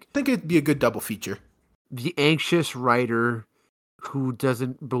 Of like, I think it'd be a good double feature. The anxious writer who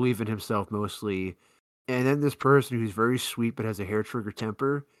doesn't believe in himself mostly, and then this person who's very sweet but has a hair trigger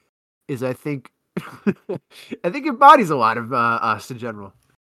temper is, I think, I think embodies a lot of us in general.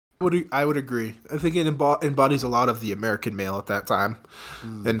 I would agree. I think it embodies a lot of the American male at that time,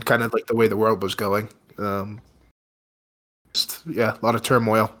 and kind of like the way the world was going. A lot of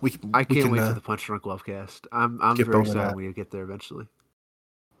turmoil. I can't wait for the Punch Drunk Love cast. I'm very excited we get there eventually.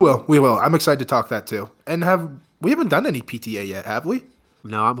 Well, we will. I'm excited to talk that too. And we haven't done any PTA yet, have we?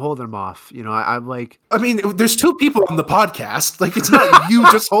 No, I'm holding them off. I'm like, I mean, there's two people on the podcast. Like, it's not you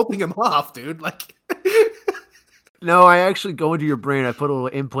just holding them off, dude. Like. No, I actually go into your brain. I put a little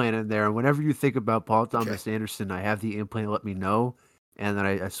implant in there. And whenever you think about Paul Thomas Anderson, I have the implant let me know. And then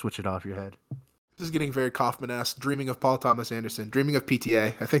I switch it off your head. This is getting very Kaufman-esque. Dreaming of Paul Thomas Anderson. Dreaming of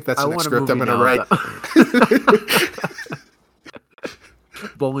PTA. I think that's the next script I'm going to write.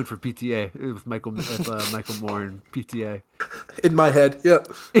 Bowling for PTA with Michael Moore and PTA. In my head, yeah.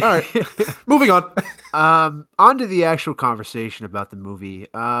 All right, moving on. On to the actual conversation about the movie.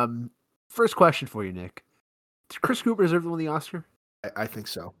 First question for you, Nick. Did Chris Cooper deserve to win the Oscar? I think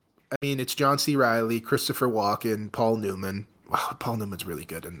so. I mean, it's John C. Riley, Christopher Walken, Paul Newman. Wow, Paul Newman's really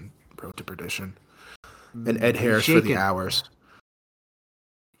good in Road to Perdition. And Ed He's Harris for The shaking. Hours.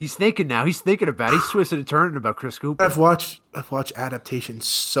 He's thinking now. He's thinking about it. He's twisted and turning about Chris Cooper. I've watched Adaptation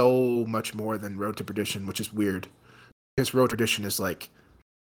so much more than Road to Perdition, which is weird. Because Road to Perdition is like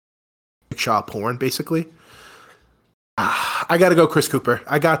Shaw porn, basically. I got to go Chris Cooper.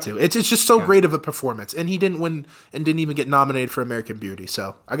 I got to. It's just so great of a performance. And he didn't win and didn't even get nominated for American Beauty.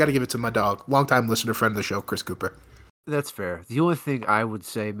 So I got to give it to my dog. Longtime listener, friend of the show, Chris Cooper. That's fair. The only thing I would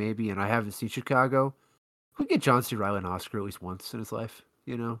say maybe, and I haven't seen Chicago, we get John C. Riley an Oscar at least once in his life,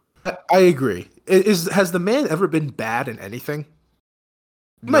 you know? I agree. Has the man ever been bad in anything?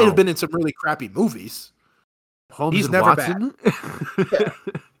 He might have been in some really crappy movies. Holmes He's and never Watson? bad. Yeah.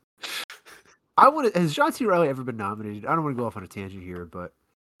 Has John C. Riley ever been nominated? I don't want to go off on a tangent here, but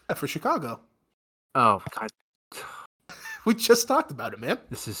For Chicago. oh God, We just talked about it, man.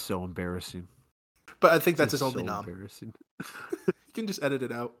 this is so embarrassing. But I think that's This his is only so nom. embarrassing. You can just edit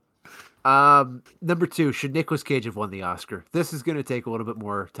it out. Number 2, should Nicolas Cage have won the Oscar? This is going to take a little bit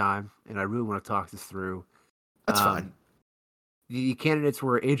more time, and I really want to talk this through. That's fine. The candidates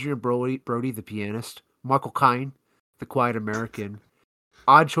were Adrian Brody, the pianist, Michael Caine, the Quiet American.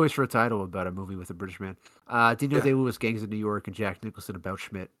 Odd choice for a title about a movie with a British man. Daniel Day-Lewis, Gangs of New York, and Jack Nicholson about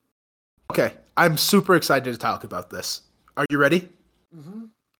Schmidt. Okay, I'm super excited to talk about this. Are you ready? Mm-hmm.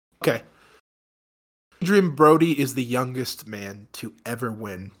 Okay. Adrian Brody is the youngest man to ever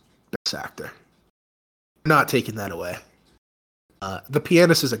win Best Actor. I'm not taking that away. The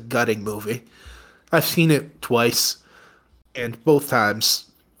Pianist is a gutting movie. I've seen it twice, and both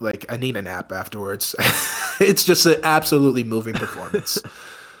times, like, I need a nap afterwards. It's just an absolutely moving performance.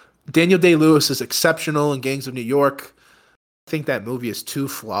 Daniel Day-Lewis is exceptional in Gangs of New York. I think that movie is too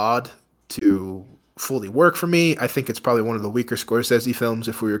flawed to fully work for me. I think it's probably one of the weaker Scorsese films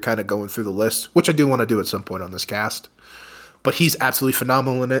if we were kind of going through the list, which I do want to do at some point on this cast. But he's absolutely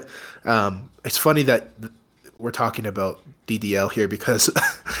phenomenal in it. It's funny that we're talking about DDL here because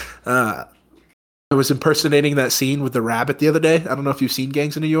I was impersonating that scene with the rabbit the other day. I don't know if you've seen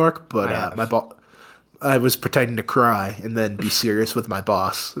Gangs of New York, but I was pretending to cry and then be serious with my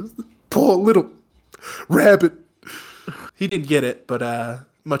boss. Poor little rabbit. He didn't get it, but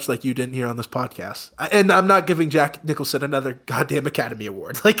much like you didn't hear on this podcast. And I'm not giving Jack Nicholson another goddamn Academy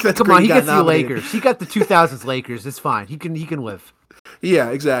Award. Like, that's Come great. on, he gets the Lakers. He got the 2000s Lakers. It's fine. He can live.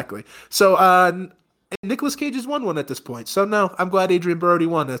 Yeah, exactly. So Nicolas Cage has won one at this point. So no, I'm glad Adrian Brody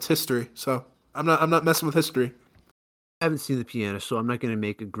won. That's history. So I'm not messing with history. I haven't seen The Pianist, so I'm not going to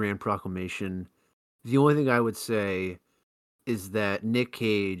make a grand proclamation. The only thing I would say is that Nick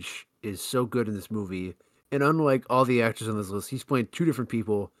Cage is so good in this movie, and unlike all the actors on this list, he's playing two different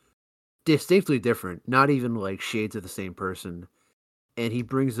people, distinctly different, not even like shades of the same person. And he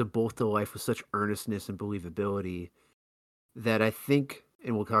brings them both to life with such earnestness and believability that I think,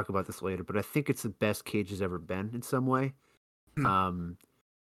 and we'll talk about this later, but I think it's the best Cage has ever been in some way.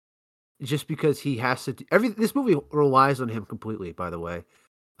 Just because he has to this movie relies on him completely, by the way,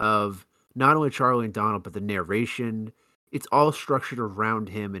 of not only Charlie and Donald, but the narration. It's all structured around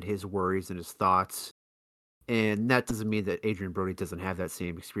him and his worries and his thoughts. And that doesn't mean that Adrian Brody doesn't have that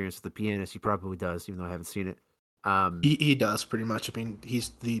same experience with The Pianist. He probably does, even though I haven't seen it. He does, pretty much. I mean, he's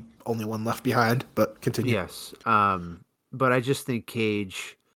the only one left behind, but continue. Yes. But I just think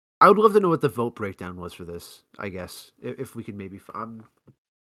Cage... I would love to know what the vote breakdown was for this, I guess. If we could maybe...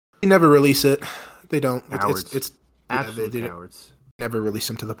 They never release it. They don't. Cowards. It's absolute they cowards. Never release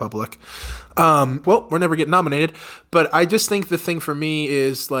them to the public. Well, we're never getting nominated, but I just think the thing for me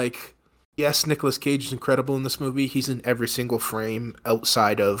is, like, yes, Nicolas Cage is incredible in this movie. He's in every single frame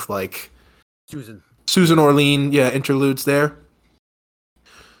outside of, like, Susan Orlean, interludes there.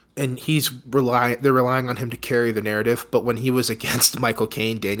 And they're relying on him to carry the narrative. But when he was against Michael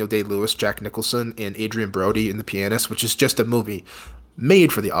Caine, Daniel Day-Lewis, Jack Nicholson, and Adrian Brody in The Pianist, which is just a movie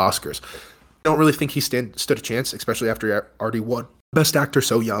made for the Oscars, I don't really think he stood a chance, especially after he already won Best Actor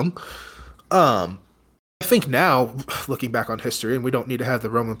so young. I think now, looking back on history, and we don't need to have the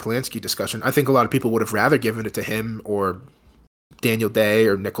Roman Polanski discussion, I think a lot of people would have rather given it to him or Daniel Day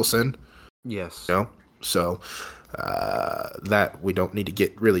or Nicholson. Yes. You know? So that we don't need to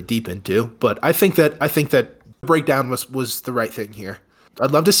get really deep into. But I think that breakdown was the right thing here.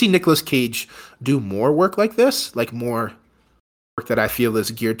 I'd love to see Nicolas Cage do more work like this, like more work that I feel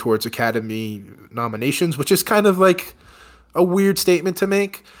is geared towards Academy nominations, which is kind of like a weird statement to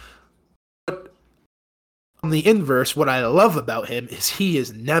make. But On the inverse, what I love about him is he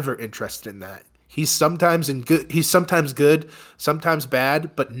is never interested in that. He's sometimes good, sometimes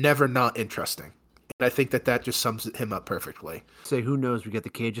bad, but never not interesting. And I think that that just sums him up perfectly. Say, who knows? We get the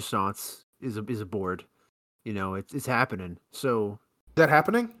Cage of Science is aboard. You know, it's happening. So Is that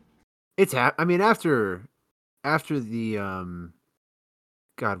happening? I mean, after the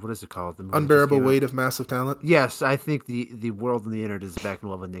God, what is it called? The movie that just Unbearable came out. weight of massive talent. Yes, I think the world and the internet is back in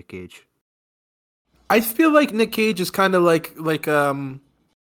love with Nick Cage. I feel like Nick Cage is kind of like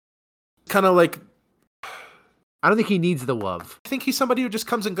I don't think he needs the love. I think he's somebody who just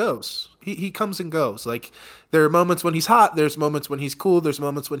comes and goes. He comes and goes. Like there are moments when he's hot, there's moments when he's cool, there's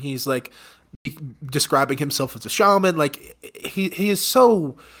moments when he's like describing himself as a shaman. Like he is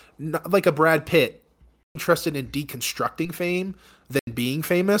so like a Brad Pitt, interested in deconstructing fame than being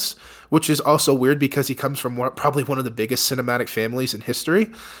famous, which is also weird because he comes from probably one of the biggest cinematic families in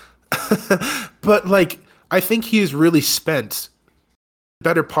history. But like I think he has really spent the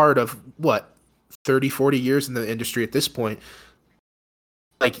better part of what 30, 40 years in the industry at this point,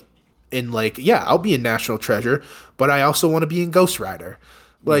 like in like yeah, I'll be in National Treasure, but I also want to be in Ghost Rider.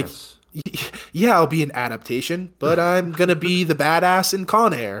 Like Yes. yeah, I'll be in Adaptation, but I'm gonna be the badass in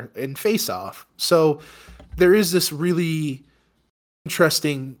Con Air and Face Off. So there is this really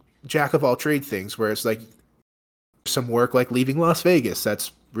interesting jack of all trade things where it's like some work like Leaving Las Vegas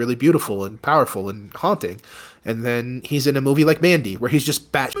that's really beautiful and powerful and haunting, and then he's in a movie like Mandy where he's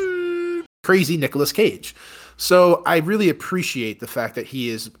just bat crazy Nicolas Cage. So I really appreciate the fact that he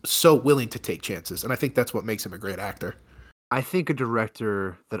is so willing to take chances, and I think that's what makes him a great actor. I think a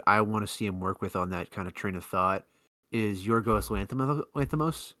director that I want to see him work with on that kind of train of thought is Yorgos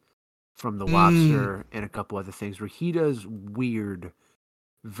Lanthimos from The Lobster and a couple other things where he does weird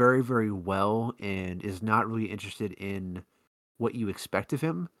very, very well and is not really interested in what you expect of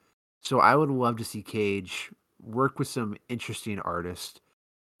him. So I would love to see Cage work with some interesting artists.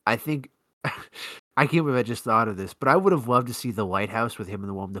 I think I can't believe I just thought of this, but I would have loved to see The Lighthouse with him in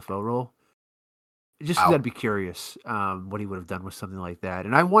the Willem Dafoe role. Just because Wow. I'd be curious what he would have done with something like that.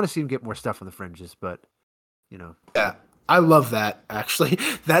 And I want to see him get more stuff on the fringes, but, you know. Yeah, I love that, actually.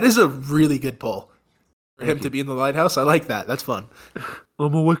 That is a really good pull. For him to be in the lighthouse, I like that. That's fun.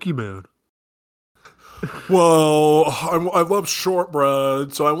 I'm a wiki man. Well, I love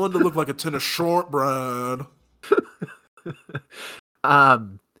shortbread, so I wanted to look like a tin of shortbread.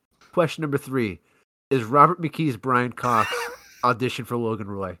 Question number 3. Is Robert McKee's Brian Cox audition for Logan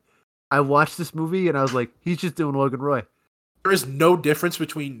Roy? I watched this movie and I was like, he's just doing Logan Roy. There is no difference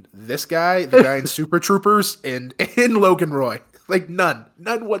between this guy, the guy in Super Troopers, and Logan Roy. Like none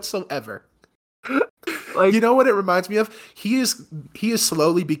whatsoever. Like, you know what it reminds me of? He has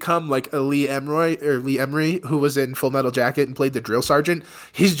slowly become like a Lee Emery, who was in Full Metal Jacket and played the drill sergeant.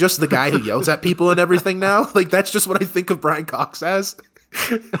 He's just the guy who yells at people and everything now. Like that's just what I think of Brian Cox as.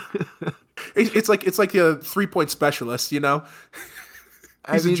 It's like a 3-point specialist, you know.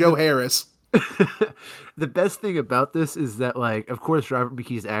 He's a Joe Harris. The best thing about this is that, like, of course, Robert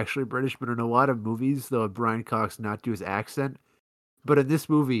McKee is actually British, but in a lot of movies, they'll have Brian Cox not do his accent. But in this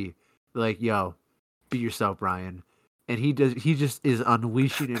movie, like, yo, be yourself, Brian. And he just is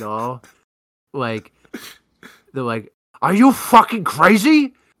unleashing it all. Like, they're like, are you fucking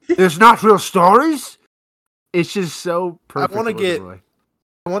crazy? There's not real stories? It's just so perfect. I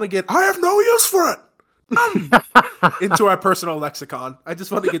have no use for it. Into our personal lexicon. I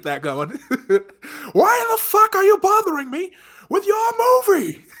just want to get that going. Why the fuck are you bothering me with your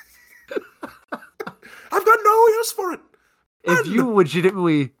movie? I've got no use for it. If you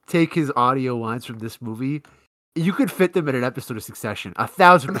legitimately take his audio lines from this movie, you could fit them in an episode of Succession.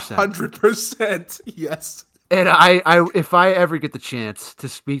 1,000%. 100%. Yes. And I if I ever get the chance to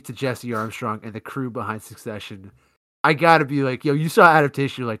speak to Jesse Armstrong and the crew behind Succession, I gotta be like, yo, you saw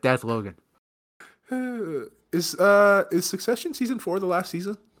Adaptation, you're like, that's Logan. Is Succession season 4 the last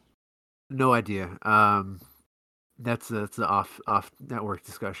season? No idea. That's the off network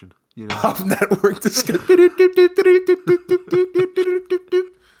discussion. You know, Off network discussion.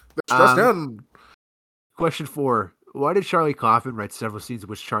 Stress down. Question 4: Why did Charlie Kaufman write several scenes in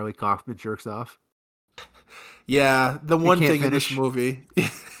which Charlie Kaufman jerks off? Yeah, the one can't thing finish. in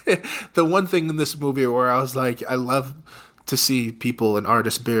this movie where I was like, I love to see people and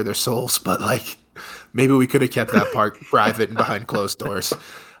artists bare their souls, but like maybe we could have kept that part private and behind closed doors.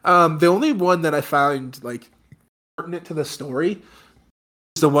 The only one that I found like pertinent to the story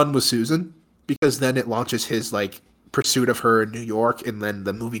is the one with Susan, because then it launches his like pursuit of her in New York, and then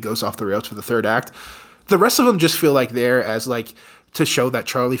the movie goes off the rails for the third act. The rest of them just feel like they're as like to show that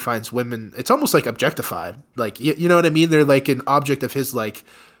Charlie finds women. It's almost like objectified. Like you know what I mean? They're like an object of his like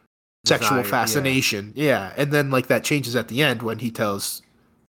sexual desire. fascination. Yeah. And then like that changes at the end when he tells,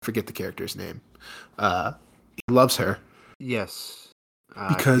 forget the character's name. He loves her Yes. I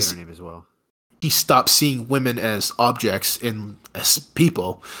forget her because name as well. he stops seeing women as objects and as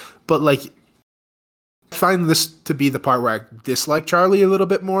people. But like, I find this to be the part where I dislike Charlie a little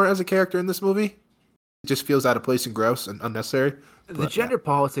bit more as a character in this movie. It just feels out of place and gross and unnecessary. The But yeah, gender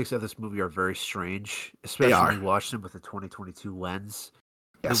politics of this movie are very strange, they especially when are. you watch them with a 2022 lens.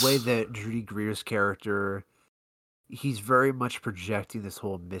 The way Yes. that Judy Greer's character, he's very much projecting this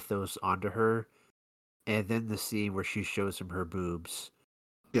whole mythos onto her. And then the scene where she shows him her boobs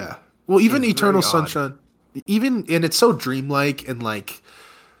Yeah. Well, even is Eternal very odd. Sunshine, even and it's so dreamlike and like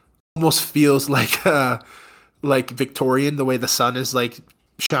almost feels like Victorian the way the sun is like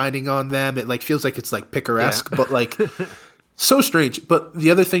shining on them. It like feels like it's like Yeah. picaresque, but like so strange. But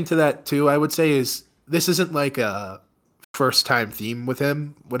the other thing to that too, I would say, is this isn't like a first time theme with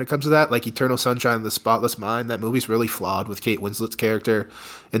him when it comes to that. Like Eternal Sunshine of the Spotless Mind, that movie's really flawed with Kate Winslet's character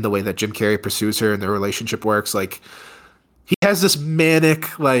and the way that Jim Carrey pursues her and their relationship works. Like he has this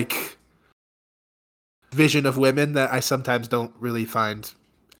manic like vision of women that I sometimes don't really find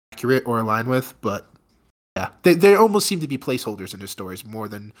accurate or align with, but yeah, they almost seem to be placeholders in his stories more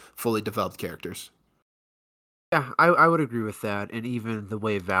than fully developed characters. Yeah, I would agree with that. And even the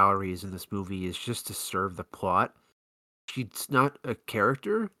way Valerie is in this movie is just to serve the plot. She's not a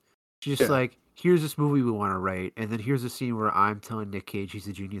character. She's just Yeah. like, here's this movie we want to write, and then here's a scene where I'm telling Nick Cage he's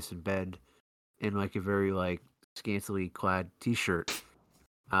a genius in bed in like a very like scantily clad T-shirt,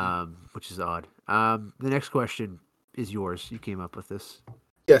 which is odd. The next question is yours. You came up with this.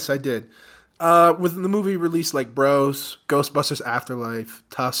 Yes, I did. With the movie released like Bros, Ghostbusters Afterlife,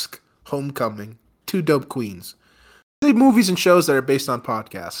 Tusk, Homecoming, Two Dope Queens. The movies and shows that are based on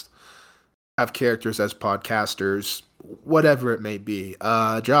podcasts have characters as podcasters, whatever it may be.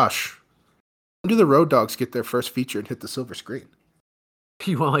 Josh, when do the Road Dogs get their first feature and hit the silver screen?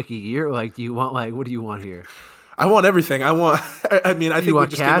 You want like a year? Like, do you want like what do you want here? I want everything. I want. I mean, I You think we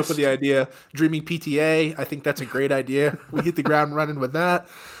want just came up with cast? the idea. Dreaming PTA. I think that's a great idea. We hit the ground running with that.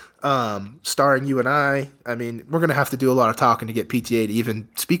 Starring you and I. I mean, we're gonna have to do a lot of talking to get PTA to even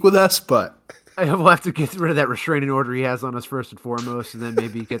speak with us, but I will have to get rid of that restraining order he has on us first and foremost, and then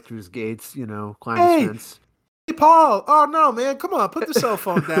maybe get through his gates. You know, climb his hey, fence. hey, Paul. Oh no, man, come on, put the cell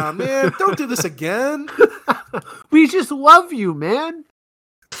phone down, man. Don't do this again. We just love you, man.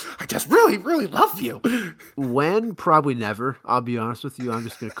 I just really, really love you. When? Probably never. I'll be honest with you. I'm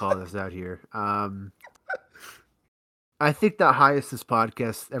just gonna call this out here. I think the highest this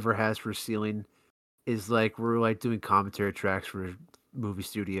podcast ever has for ceiling is like we're like doing commentary tracks for a movie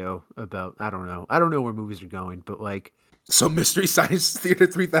studio about I don't know where movies are going, but like So Mystery Science Theater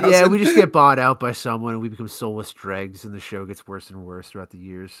 3000. yeah, we just get bought out by someone and we become soulless dregs, and the show gets worse and worse throughout the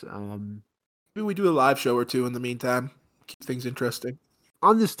years. Maybe we do a live show or two in the meantime. Keep things interesting.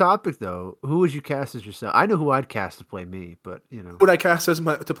 On this topic though, who would you cast as yourself? I know who I'd cast to play me, but you know, Would I cast as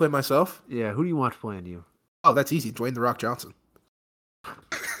to play myself? yeah, who do you want playing you? Oh, that's easy. Dwayne the Rock Johnson.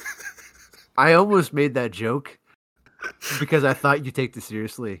 I almost made that joke because I thought you'd take this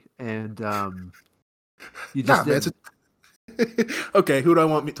seriously, and you just Nah, man, didn't. okay, who do I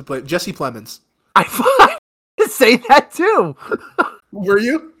want me to play? Jesse Plemons. I thought to say that too. Were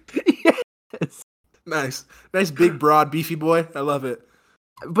you? Yes. Nice. Nice, big, broad, beefy boy. I love it.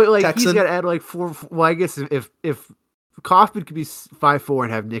 But like he's Texan. got to add like 4. Well, I guess if Kaufman could be 5'4"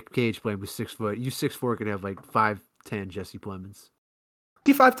 and have Nick Cage playing with 6 foot, you 6'4" could have like 5'10" Jesse Plemons.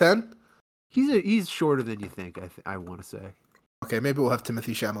 He 5'10". He's shorter than you think. I want to say. Okay, maybe we'll have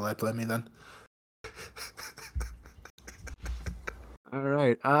Timothy Chalamet play me then. All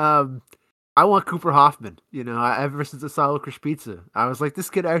right. I want Cooper Hoffman. You know, ever since I saw Licorice Pizza, I was like, this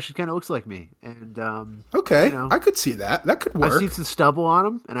kid actually kind of looks like me. And Okay, you know, I could see that. That could I've work. seen some stubble on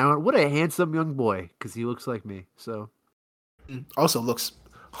him, and I went, what a handsome young boy, because he looks like me. So Also looks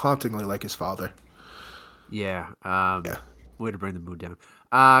hauntingly like his father. yeah. Yeah. Way to bring the mood down.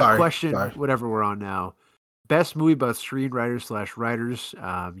 Sorry. Whatever we're on now. Best movie about screenwriters/writers.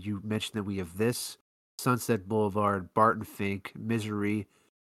 You mentioned that we have this, Sunset Boulevard, Barton Fink, Misery,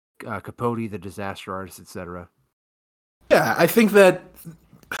 Capote, The Disaster Artist, etc. Yeah, I think that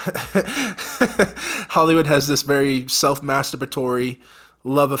Hollywood has this very self-masturbatory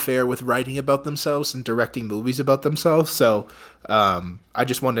love affair with writing about themselves and directing movies about themselves. So I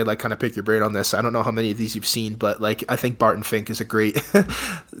just wanted to like kind of pick your brain on this. I don't know how many of these you've seen, but like I think Barton Fink is a great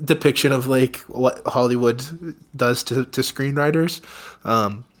depiction of like what Hollywood does to screenwriters.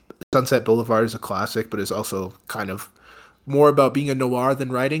 Sunset Boulevard is a classic, but is also kind of more about being a noir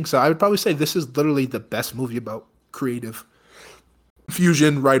than writing. So I would probably say this is literally the best movie about creative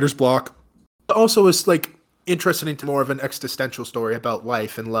confusion, writer's block. Also, is like interested into more of an existential story about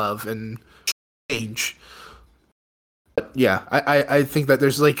life and love and change. But yeah, I think that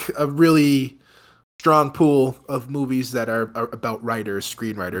there's like a really strong pool of movies that are about writers,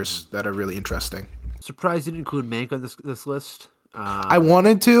 screenwriters that are really interesting. Surprised you didn't include Mank on this list. I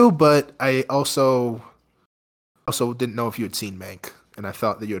wanted to, but I also didn't know if you had seen Mank, and I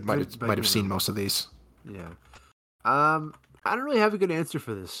thought that you might have seen most of these. Yeah. I don't really have a good answer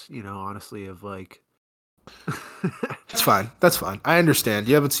for this, honestly, of like. That's fine. That's fine. I understand.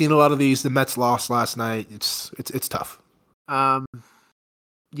 You haven't seen a lot of these. The Mets lost last night. It's tough.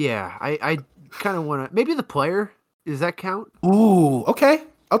 Yeah, I kind of want to. Maybe The Player. Does that count? Ooh, okay.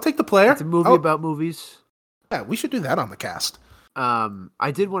 I'll take The Player. It's a movie about movies. Yeah, we should do that on the cast.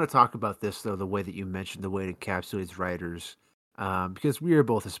 I did want to talk about this though, the way that you mentioned the way it encapsulates writers, because we are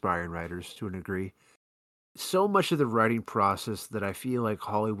both aspiring writers to a degree. So much of the writing process that I feel like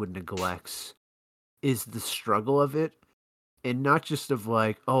Hollywood neglects is the struggle of it, and not just of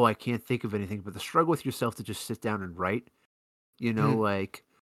like, oh, I can't think of anything, but the struggle with yourself to just sit down and write. Like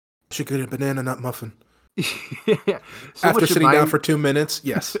should get a banana nut muffin. Yeah. After sitting down for 2 minutes,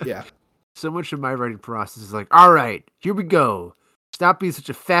 yes, yeah. So much of my writing process is like, all right, here we go. Stop being such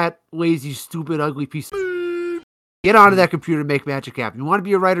a fat, lazy, stupid, ugly piece of get onto that computer and make magic happen. You want to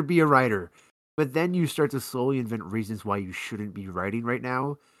be a writer, be a writer. But then you start to slowly invent reasons why you shouldn't be writing right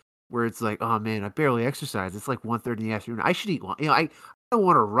now, where it's like, oh man, I barely exercise. It's like 1:30 in the afternoon. I should eat one. I don't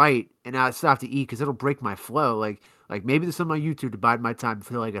want to write and I stop to eat because it'll break my flow. Like maybe there's something on YouTube to bide my time and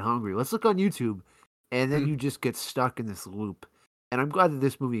feel like I get hungry. Let's look on YouTube. And then you just get stuck in this loop. And I'm glad that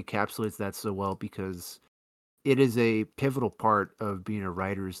this movie encapsulates that so well, because it is a pivotal part of being a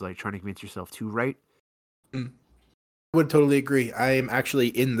writer, is like trying to convince yourself to write. I would totally agree. I am actually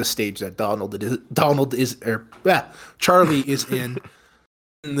in the stage that Charlie is in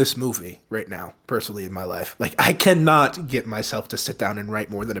this movie right now, personally in my life. Like, I cannot get myself to sit down and write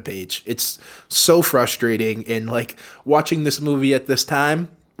more than a page. It's so frustrating, and like watching this movie at this time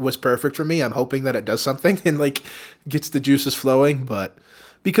was perfect for me. I'm hoping that it does something and like gets the juices flowing, but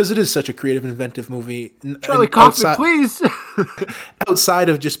because it is such a creative and inventive movie, Charlie Kaufman, please. Outside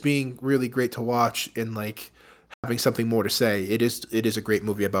of just being really great to watch and like having something more to say, it is a great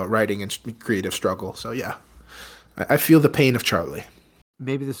movie about writing and creative struggle. So yeah, I feel the pain of Charlie.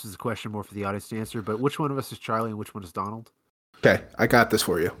 Maybe this is a question more for the audience to answer, but which one of us is Charlie and which one is Donald? Okay, I got this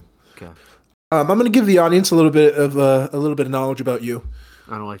for you. Okay. I'm going to give the audience a little bit of knowledge about you.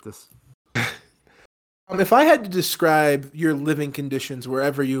 I don't like this. If I had to describe your living conditions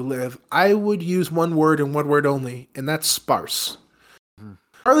wherever you live, I would use one word and one word only, and that's sparse.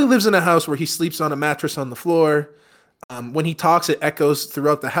 Charlie lives in a house where he sleeps on a mattress on the floor. When he talks, it echoes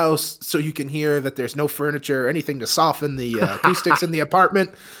throughout the house, so you can hear that there's no furniture or anything to soften the acoustics in the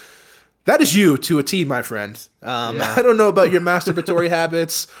apartment. That is you to a T, my friend. I don't know about your masturbatory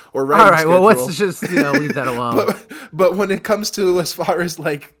habits or writing All right, schedule, well, let's just leave that alone. but when it comes to as far as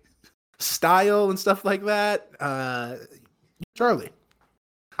like style and stuff like that, Charlie.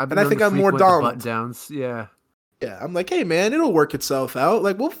 And I think I'm more Donald. Button downs, yeah. Yeah, I'm like, hey man, it'll work itself out.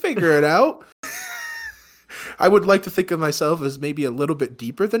 Like, we'll figure it out. I would like to think of myself as maybe a little bit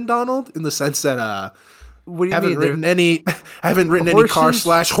deeper than Donald, in the sense that what do you haven't written any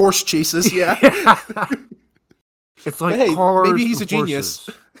car/horse chases. Yeah. It's like, hey, cars, maybe he's a genius.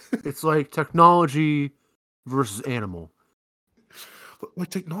 It's like technology versus animal. Like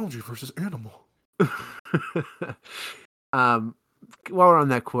technology versus animal. While we're on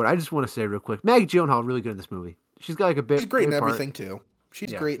that quote, I just want to say real quick, Maggie Gyllenhaal really good in this movie. She's got like a bit. She's great in part. Everything too.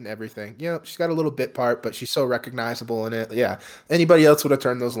 She's great in everything. Yeah, she's got a little bit part, but she's so recognizable in it. Yeah, anybody else would have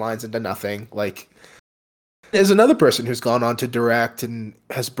turned those lines into nothing. Like, there's another person who's gone on to direct and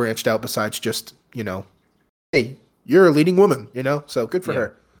has branched out besides just, hey, you're a leading woman, so good for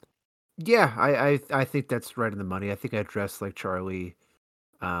her. Yeah, I think that's right in the money. I think I dressed like Charlie.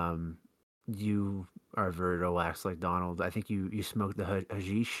 You are very relaxed like Donald. I think you smoke the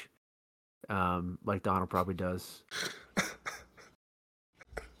hashish, like Donald probably does.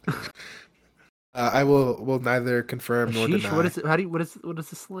 I will neither confirm nor deny. What is it? What is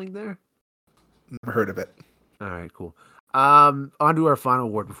the slang there? Never heard of it. All right, cool. On to our final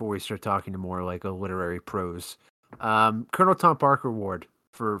award before we start talking to more like a literary prose. Colonel Tom Parker Award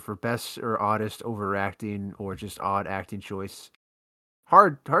for best or oddest overacting or just odd acting choice.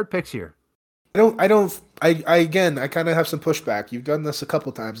 Hard picks here. I kind of have some pushback. You've done this a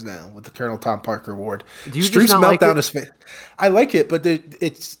couple times now with the Colonel Tom Parker Award. Do you Street's just not Meltdown like it? I like it, but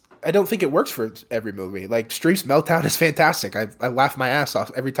I don't think it works for every movie. Like Streep's meltdown is fantastic. I laugh my ass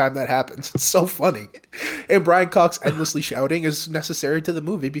off every time that happens. It's so funny. And Brian Cox endlessly shouting is necessary to the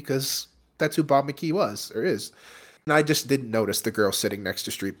movie because that's who Bob McKee was or is. And I just didn't notice the girl sitting next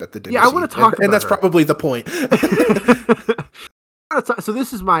to Streep at the dinner Yeah, I scene. want to talk about and that's her. probably the point. So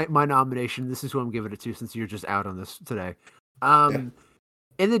this is my nomination. This is who I'm giving it to since you're just out on this today. Yeah.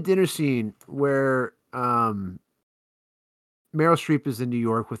 In the dinner scene where Meryl Streep is in New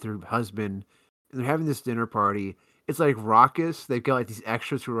York with her husband, and they're having this dinner party. It's like raucous. They've got like these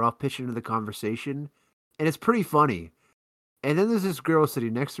extras who are all pitching into the conversation, and it's pretty funny. And then there's this girl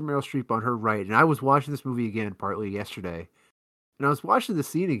sitting next to Meryl Streep on her right, and I was watching this movie again partly yesterday, and I was watching the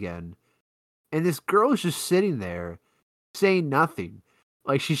scene again, and this girl is just sitting there saying nothing.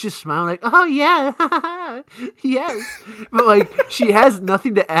 Like she's just smiling like, "Oh yeah, yes," but like she has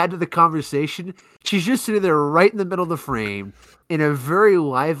nothing to add to the conversation. She's just sitting there right in the middle of the frame in a very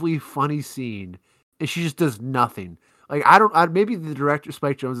lively, funny scene, and she just does nothing. Like maybe the director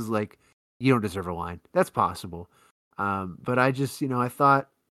Spike Jonze is like, "You don't deserve a line." That's possible, but I just I thought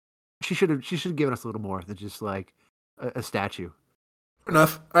she should have given us a little more than just like a statue. Fair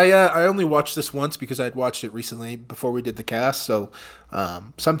enough. I only watched this once because I'd watched it recently before we did the cast. So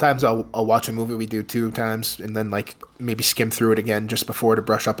sometimes I'll watch a movie we do 2 times and then like maybe skim through it again just before to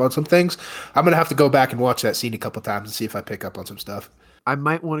brush up on some things. I'm gonna have to go back and watch that scene a couple times and see if I pick up on some stuff. I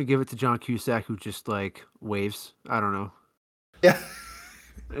might want to give it to John Cusack, who just like waves. I don't know. Yeah.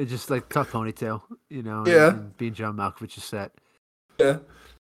 It's just like tough ponytail, Yeah. and being John Malkovich's set. Yeah.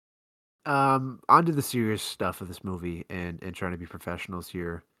 On to the serious stuff of this movie and trying to be professionals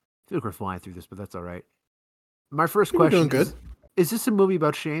here. I feel like we're flying through this, but that's all right. My first We're question doing good. is this a movie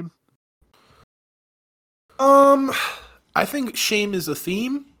about shame? I think shame is a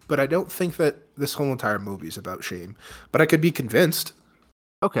theme, but I don't think that this whole entire movie is about shame. But I could be convinced.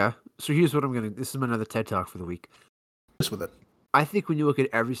 Okay, so here's what this is another TED Talk for the week. Just with it. I think when you look at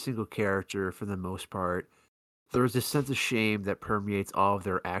every single character, for the most part, there's this sense of shame that permeates all of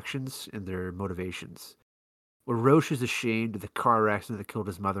their actions and their motivations. Where Roche is ashamed of the car accident that killed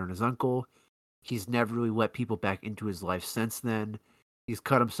his mother and his uncle. He's never really let people back into his life since then. He's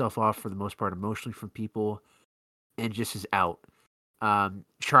cut himself off for the most part emotionally from people and just is out.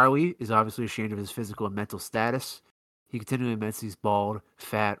 Charlie is obviously ashamed of his physical and mental status. He continually admits he's bald,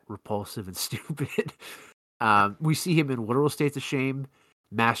 fat, repulsive, and stupid. We see him in literal states of shame,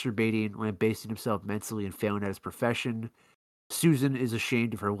 masturbating, lambasting himself mentally, and failing at his profession. Susan is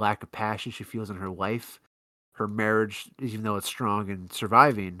ashamed of her lack of passion she feels in her life. Her marriage, even though it's strong and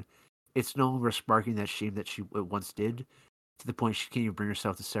surviving, it's no longer sparking that shame that she once did, to the point she can't even bring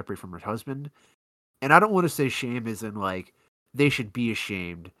herself to separate from her husband. And I don't want to say shame as in like they should be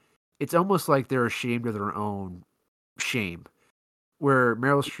ashamed. It's almost like they're ashamed of their own shame. Where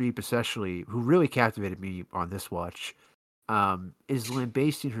Meryl Streep, especially, who really captivated me on this watch, is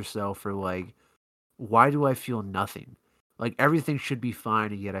lambasting herself for like, why do I feel nothing? Like everything should be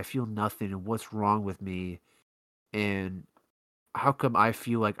fine, and yet I feel nothing. And what's wrong with me? And how come I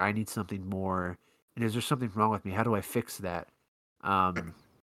feel like I need something more? And is there something wrong with me? How do I fix that? And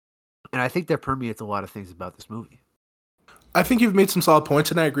I think that permeates a lot of things about this movie. I think you've made some solid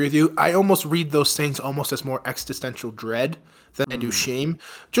points, and I agree with you. I almost read those things almost as more existential dread than I do shame.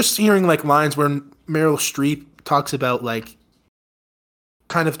 Just hearing like lines where Meryl Streep talks about like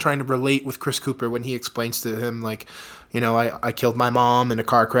kind of trying to relate with Chris Cooper when he explains to him like, I killed my mom in a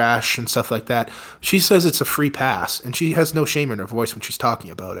car crash and stuff like that. She says it's a free pass, and she has no shame in her voice when she's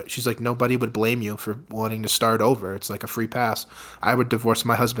talking about it. She's like, nobody would blame you for wanting to start over. It's like a free pass. I would divorce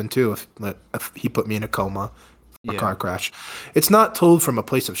my husband too if he put me in a coma. A car crash. It's not told from a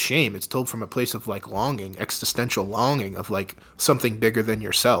place of shame. It's told from a place of like longing, existential longing of like something bigger than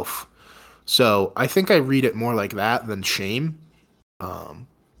yourself. So I think I read it more like that than shame.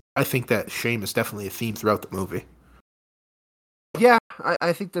 I think that shame is definitely a theme throughout the movie. Yeah,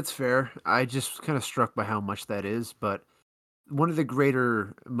 I think that's fair. I just kind of struck by how much that is, but one of the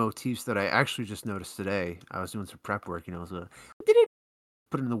greater motifs that I actually just noticed today, I was doing some prep work, I was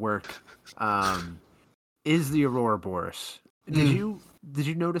put in the work. Is the Aurora Boreas. Did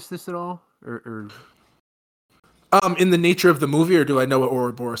you notice this at all? Or in the nature of the movie, or do I know what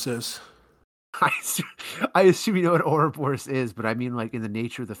Ouroboros is? I assume you know what Ouroboros is, but I mean like in the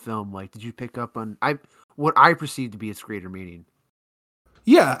nature of the film, like did you pick up on what I perceive to be its greater meaning?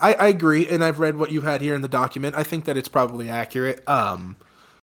 Yeah, I agree, and I've read what you had here in the document. I think that it's probably accurate. I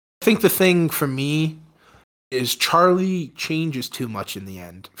think the thing for me is Charlie changes too much in the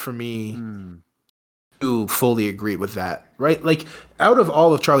end for me to fully agree with that, right? Like, out of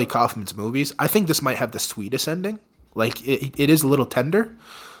all of Charlie Kaufman's movies, I think this might have the sweetest ending. Like, it is a little tender,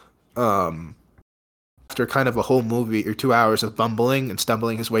 Um, after kind of a whole movie or 2 hours of bumbling and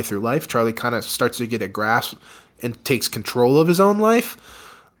stumbling his way through life, Charlie kind of starts to get a grasp and takes control of his own life.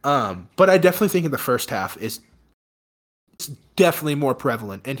 But I definitely think in the first half is it's definitely more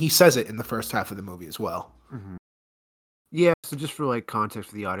prevalent, and he says it in the first half of the movie as well. Mm-hmm. Yeah, so just for like context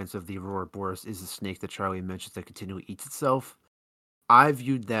for the audience, of the Ouroboros is a snake that Charlie mentions that continually eats itself. I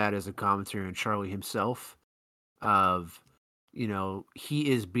viewed that as a commentary on Charlie himself, of, he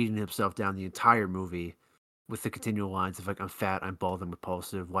is beating himself down the entire movie with the continual lines of like, I'm fat, I'm bald, I'm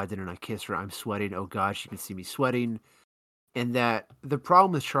repulsive. Why didn't I kiss her? I'm sweating. Oh God, she can see me sweating. And that the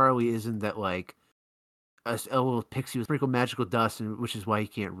problem with Charlie isn't that like a little pixie with sprinkle magical dust, and which is why he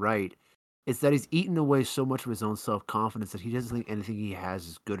can't write. It's that he's eaten away so much of his own self confidence that he doesn't think anything he has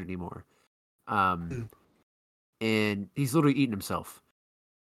is good anymore. Um, Mm. and he's literally eaten himself.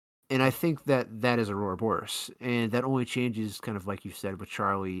 And I think that that is Aurora Boreas, and that only changes, kind of like you said, with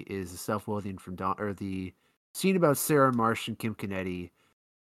Charlie, is the self-loathing from or the scene about Sarah Marsh and Kim Kennedy.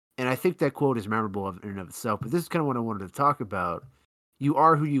 And I think that quote is memorable in and of itself. But this is kind of what I wanted to talk about. You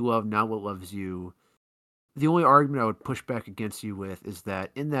are who you love, not what loves you. The only argument I would push back against you with is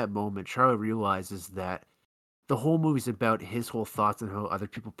that in that moment, Charlie realizes that the whole movie's about his whole thoughts and how other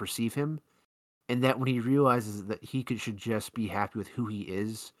people perceive him, and that when he realizes that should just be happy with who he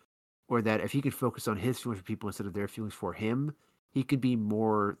is, or that if he could focus on his feelings for people instead of their feelings for him, he could be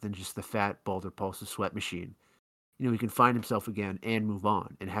more than just the fat, bald, repulsive sweat machine. He can find himself again and move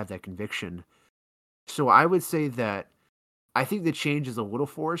on and have that conviction. So I would say that I think the change is a little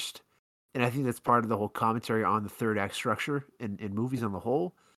forced, and I think that's part of the whole commentary on the third act structure in movies on the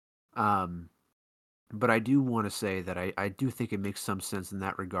whole. Um, but I do want to say that I do think it makes some sense in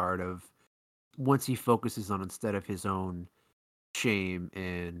that regard of once he focuses on, instead of his own shame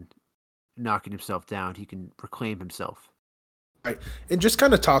and knocking himself down, he can proclaim himself. Right. And just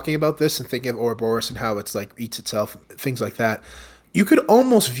kind of talking about this and thinking of Ouroboros and how it's like eats itself, things like that. You could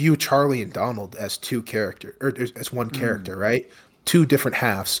almost view Charlie and Donald as two character or as one character, right? Two different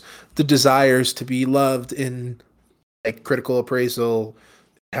halves. The desires to be loved in like critical appraisal,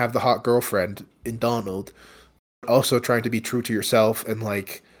 have the hot girlfriend in Donald, also trying to be true to yourself and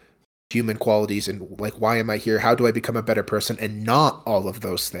like human qualities and like why am I here? How do I become a better person? And not all of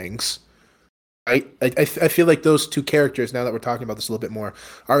those things. I feel like those two characters, now that we're talking about this a little bit more,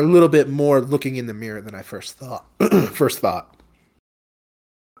 are a little bit more looking in the mirror than I first thought. first thought.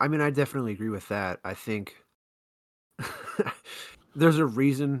 I mean, I definitely agree with that. I think there's a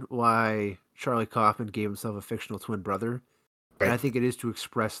reason why Charlie Kaufman gave himself a fictional twin brother. And Right. I think it is to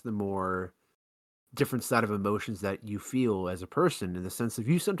express the more different side of emotions that you feel as a person, in the sense of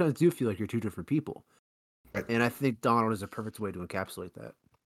you sometimes do feel like you're two different people. Right. And I think Donald is a perfect way to encapsulate that.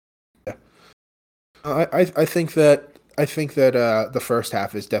 Yeah. I think that the first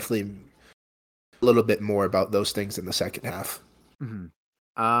half is definitely a little bit more about those things than the second half.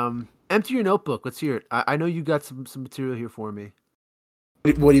 Mm-hmm. Empty your notebook. Let's hear it. I know you got some material here for me.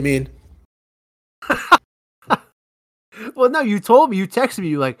 What do you mean? Well, no, you told me, you texted me,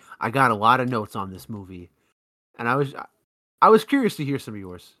 you like, I got a lot of notes on this movie, and I was curious to hear some of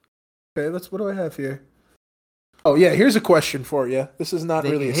yours. Okay, what do I have here? Oh yeah, here's a question for you. This is not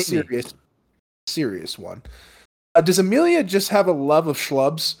They really a hit me. serious one. Does Amelia just have a love of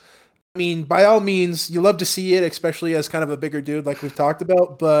schlubs? I mean, by all means, you love to see it, especially as kind of a bigger dude like we've talked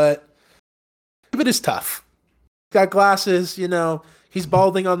about, but it is tough. Got glasses, he's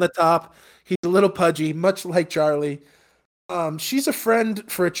balding on the top. He's a little pudgy, much like Charlie. She's a friend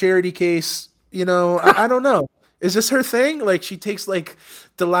for a charity case. I don't know. Is this her thing? Like she takes like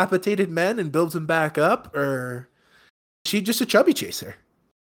dilapidated men and builds them back up, or is she just a chubby chaser?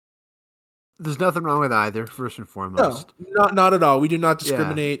 There's nothing wrong with either, first and No, foremost. not at all. We do not Yeah.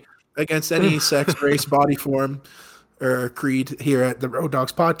 discriminate against any sex, race, body form, or creed here at the Road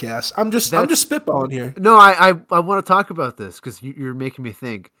Dogs podcast. I'm just spitballing here. No, I want to talk about this because you're making me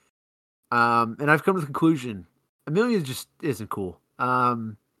think. And I've come to the conclusion, Amelia just isn't cool.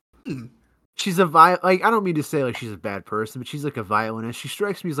 Hmm. She's like, I don't mean to say like she's a bad person, but she's like a violinist. She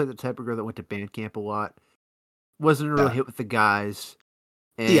strikes me as like the type of girl that went to band camp a lot, wasn't a real Yeah. hit with the guys,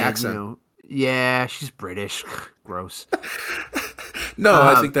 The and accent. yeah, she's British. Gross. No,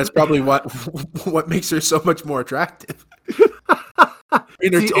 I think that's probably what makes her so much more attractive.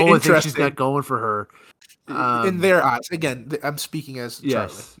 It's the only thing she's Interesting got going for her. in their eyes. Again, I'm speaking as Charlie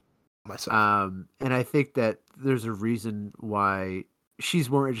Yes. myself. And I think that there's a reason why she's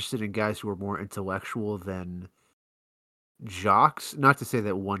more interested in guys who are more intellectual than jocks. Not to say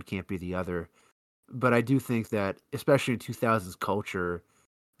that one can't be the other, but I do think that, especially in 2000s culture,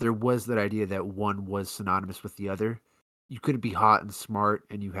 there was that idea that one was synonymous with the other. you couldn't be hot and smart,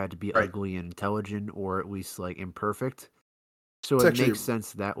 and you had to be Right. ugly and intelligent, or at least like imperfect. So It's it actually makes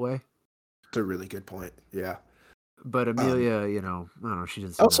sense that way. a really good point. Yeah. But Um, Amelia, I don't know, she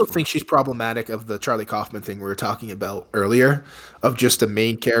didn't I seem that also fun. think she's problematic of the Charlie Kaufman thing we were talking about earlier, of just a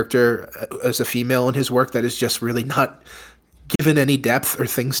main character as a female in his work that is just really not given any depth or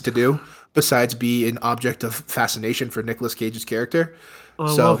things to do besides be an object of fascination for Nicolas Cage's character. I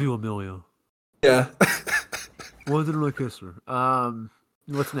love So you, Amelia. yeah, Why didn't I kiss her?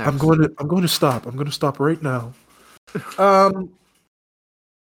 What's I'm next? going to stop. I'm going to stop right now. Um,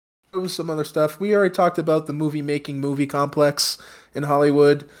 there was some other stuff. We already talked about the movie complex in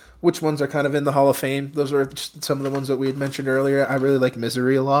Hollywood. Which ones are kind of in the Hall of Fame? Those are just some of the ones that we had mentioned earlier. I really like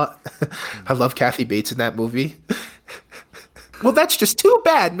Misery a lot. I love Kathy Bates in that movie. Well, that's just too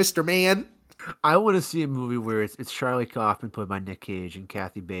bad, Mr. Man. I want to see a movie where it's Charlie Kaufman played by Nick Cage and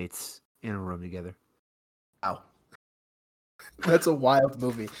Kathy Bates in a room together. Wow. That's a wild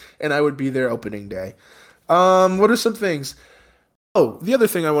movie. And I would be there opening day. What are some things? Oh, the other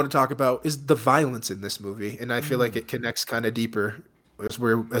thing I want to talk about is the violence in this movie, and I feel like it connects kind of deeper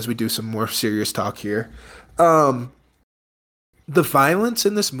as we do some more serious talk here. Um, the violence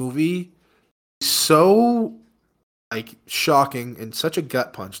in this movie is so like shocking and such a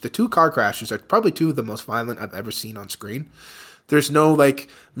gut punch. The two car crashes are probably two of the most violent I've ever seen on screen. There's no like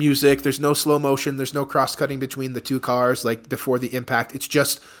music, there's no slow motion, there's no cross cutting between the two cars like before the impact. It's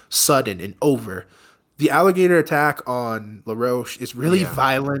just sudden and over. The alligator attack on LaRoche is really Yeah.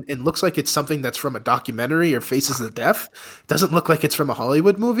 violent and looks like it's something that's from a documentary or Faces of Death. It doesn't look like it's from a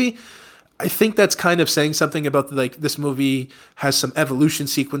Hollywood movie. I think that's kind of saying something about like this movie has some evolution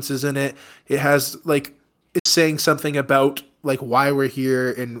sequences in it. It has like it's saying something about like why we're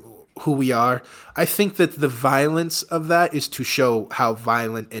here and who we are. I think that the violence of that is to show how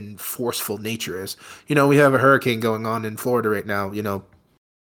violent and forceful nature is. We have a hurricane going on in Florida right now.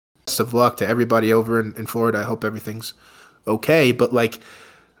 Best of luck to everybody over in Florida. I hope everything's okay. But like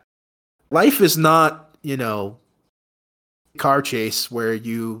life is not, car chase where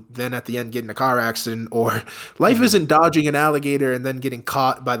you then at the end get in a car accident, or life isn't dodging an alligator and then getting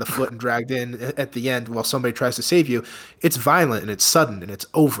caught by the foot and dragged in at the end while somebody tries to save you. It's violent and it's sudden and it's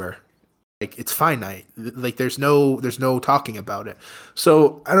over. Like it's finite. Like there's no talking about it.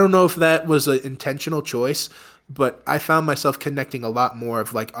 So I don't know if that was an intentional choice, but I found myself connecting a lot more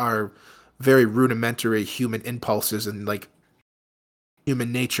of like our very rudimentary human impulses and like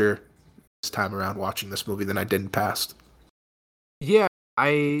human nature this time around watching this movie than I did in past. Yeah,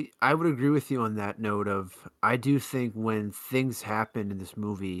 I would agree with you on that note of I do think when things happen in this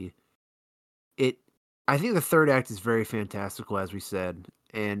movie, it I think the third act is very fantastical, as we said,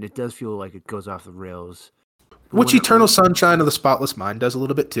 and it does feel like it goes off the rails. But Which when Eternal Sunshine of the Spotless Mind does a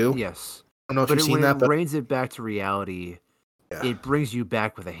little bit too. yes, I don't know if but you've when seen it that, but reins it back to reality, yeah. it brings you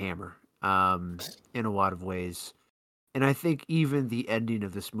back with a hammer, in a lot of ways. And I think even the ending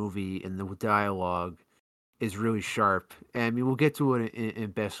of this movie and the dialogue is really sharp. And I mean, we'll get to it in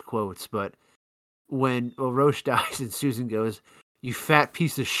best quotes, but when Roche dies and Susan goes, "You fat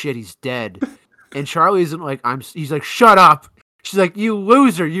piece of shit, he's dead," and Charlie isn't like he's like, "Shut up." She's like, "You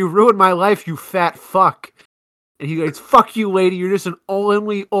loser, you ruined my life, you fat fuck." And he goes, "Fuck you, lady, you're just an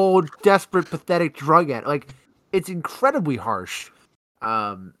only old, desperate, pathetic drug addict." Like, it's incredibly harsh,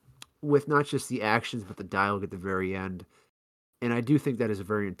 um, with not just the actions but the dialogue at the very end. And I do think that is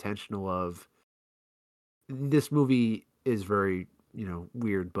very intentional. Of this movie is very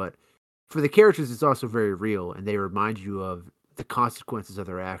weird, but for the characters, it's also very real, and they remind you of the consequences of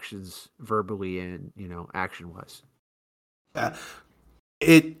their actions, verbally and action wise. Yeah.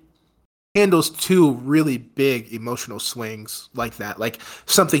 It handles two really big emotional swings like that. Like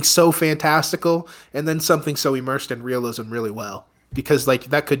something so fantastical and then something so immersed in realism really well. Because like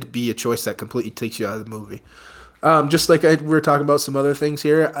that could be a choice that completely takes you out of the movie. Just like we were talking about some other things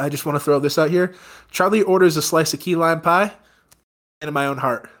here, I just want to throw this out here. Charlie orders a slice of key lime pie, and in my own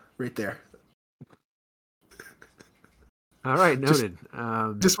heart, right there. All right, Just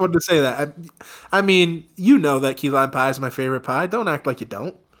noted. just wanted to say that. I mean, you know that key lime pie is my favorite pie. Don't act like you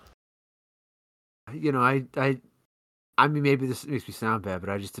don't. I mean, maybe this makes me sound bad, but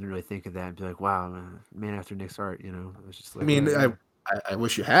I just didn't really think of that and be like, wow, man after Nick's heart. I was just I like, mean, yeah. I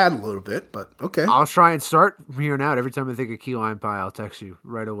wish you had a little bit, but okay. I'll try and start from here on out. Every time I think of key lime pie, I'll text you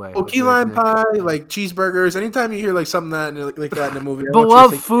right away. Oh, I'll key be like, lime Nick, pie, like cheeseburgers. Anytime you hear like something like that in a movie, I want you to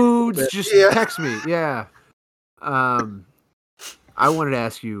beloved think. foods, just Yeah. text me. Yeah. Um, I wanted to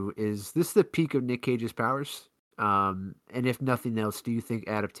ask you: is this the peak of Nick Cage's powers? And if nothing else, do you think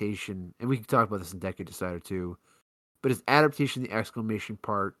adaptation? And we can talk about this in Decade Decider too. But is adaptation the exclamation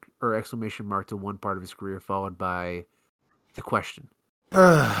mark to one part of his career, followed by the question.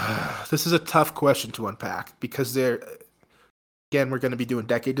 This is a tough question to unpack because again, we're going to be doing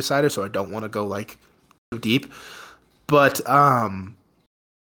decade decider, so I don't want to go like too deep. But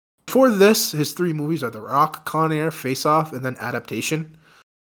for this, his three movies are The Rock, Con Air, Face Off, and then Adaptation.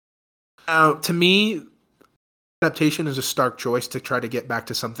 Now, to me, Adaptation is a stark choice to try to get back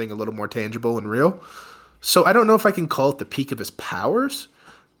to something a little more tangible and real. So I don't know if I can call it the peak of his powers,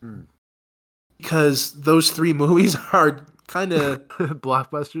 because those three movies are kind of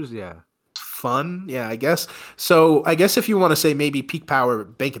blockbusters, yeah. Fun, yeah, I guess. So I guess if you want to say maybe peak power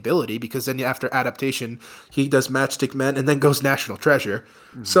bankability, because then after Adaptation, he does Matchstick Men and then goes National Treasure.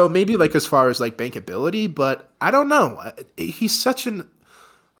 Mm-hmm. So maybe like as far as like bankability, but I don't know. He's such an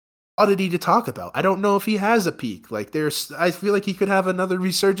oddity to talk about. I don't know if he has a peak. Like I feel like he could have another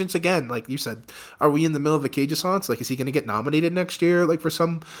resurgence again. Like you said, are we in the middle of a Cageaissance? Like, is he going to get nominated next year? Like for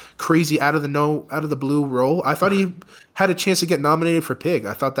some crazy out of the blue role? I thought he had a chance to get nominated for Pig.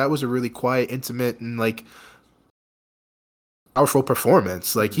 I thought that was a really quiet, intimate, and like powerful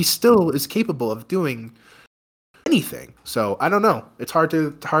performance. Like he still is capable of doing anything. So I don't know. It's hard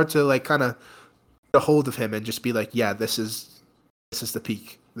to like kind of get a hold of him and just be like, yeah, this is the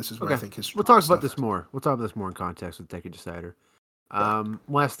peak. This is what I think his. We'll talk about this more. We'll talk about this more in context with Decade Decider.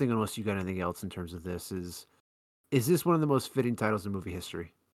 Last thing, unless you got anything else in terms of this, is this one of the most fitting titles in movie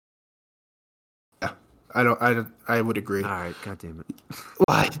history? Yeah, I would agree. All right, God damn it.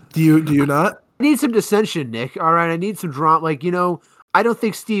 Why do you not? I need some dissension, Nick. All right, I need some drama. Like, I don't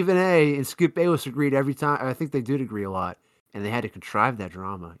think Stephen A. and Skip Bayless agreed every time. I think they did agree a lot, and they had to contrive that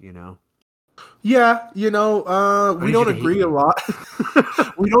drama. Yeah, we don't agree a lot.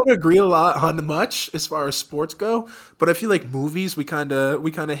 We don't agree a lot on much as far as sports go, but I feel like movies we kind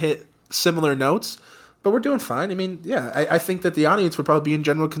of hit similar notes. But we're doing fine. I mean, yeah, I think that the audience would probably be in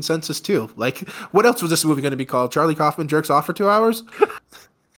general consensus too. Like, what else was this movie going to be called? Charlie Kaufman jerks off for 2 hours?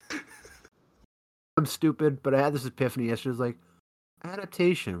 I'm stupid, but I had this epiphany yesterday. It was like,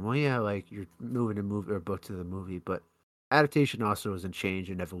 adaptation. Well, yeah, like you're moving a movie or a book to the movie, but adaptation also is in change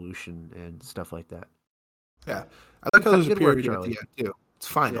and evolution and stuff like that. Yeah. I like how there's a period at the end, too. It's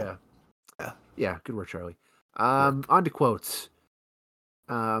final. Yeah, good work, Charlie. On to quotes.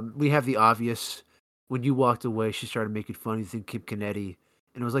 We have the obvious. When you walked away, she started making fun of you and Kim Kennedy,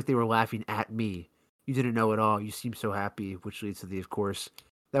 and it was like they were laughing at me. You didn't know it all. You seemed so happy, which leads to the, of course,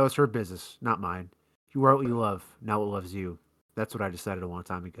 that was her business, not mine. You are what you love, not what loves you. That's what I decided a long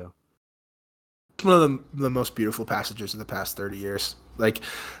time ago. One of the most beautiful passages in the past 30 years. Like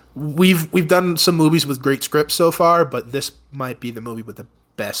we've done some movies with great scripts so far, but this might be the movie with the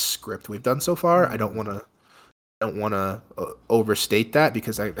best script we've done so far. I don't want to overstate that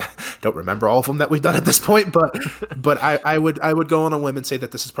because I don't remember all of them that we've done at this point, but I would go on a whim and say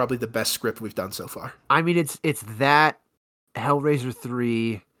that this is probably the best script we've done so far. I mean, it's that Hellraiser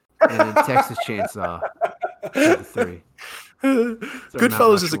 3 and Texas Chainsaw 3.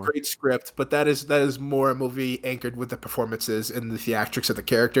 Goodfellas is a great script, but that is more a movie anchored with the performances and the theatrics of the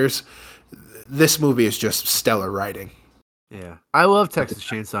characters. This movie is just stellar writing. Yeah. I love Texas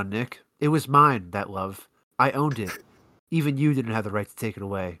Chainsaw, Nick. It was mine, that love. I owned it. Even you didn't have the right to take it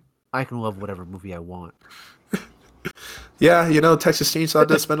away. I can love whatever movie I want. Yeah, Texas Chainsaw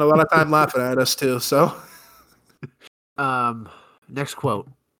does spend a lot of time laughing at us too, so. Next quote.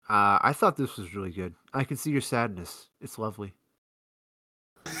 I thought this was really good. I can see your sadness. It's lovely.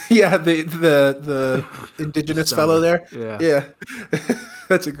 Yeah, the indigenous fellow there. Yeah.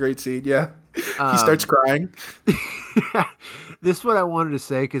 That's a great scene. Yeah, he starts crying. This is what I wanted to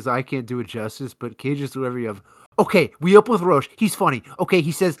say because I can't do it justice. But Cage's delivery of, okay, we open with Roche. He's funny. Okay,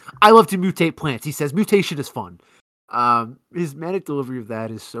 he says, I love to mutate plants. He says mutation is fun. His manic delivery of that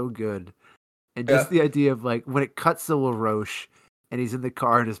is so good, and just the idea of like when it cuts to LaRoche. And he's in the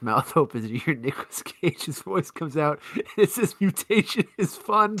car and his mouth opens and you hear Nicolas Cage's voice comes out and it says mutation is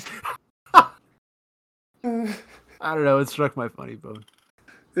fun. I don't know, it struck my funny bone.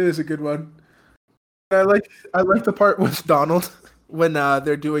 It is a good one. I like the part with Donald when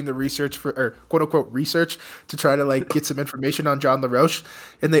they're doing the research or quote unquote research to try to like get some information on John LaRoche,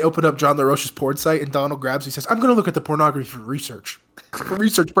 and they open up John LaRoche's porn site and Donald grabs he says, I'm gonna look at the pornography for research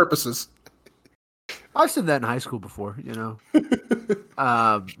purposes. I've said that in high school before, Next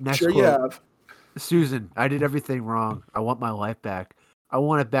sure quote. You have. Susan, I did everything wrong. I want my life back. I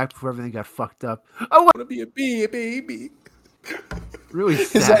want it back before everything got fucked up. I want to be a baby. Really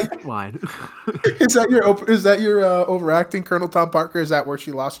sad line. Is that your overacting, Colonel Tom Parker? Is that where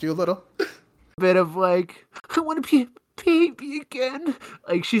she lost you a little? A bit of like, I want to be a baby again.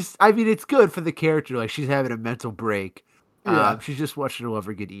 Like it's good for the character. Like she's having a mental break. Yeah. She's just watching her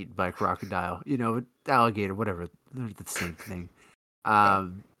lover get eaten by a crocodile. Alligator, whatever. They're the same thing.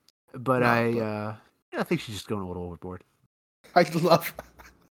 But No, I think she's just going a little overboard. I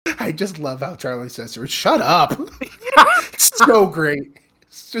just love how Charlie says to her, "Shut up." It's so great.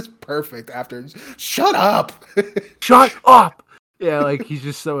 It's just perfect after, "Shut up." Shut up! Yeah, like he's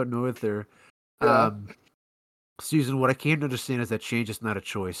just so annoyed with her. Yeah. Susan, what I can't understand is that change is not a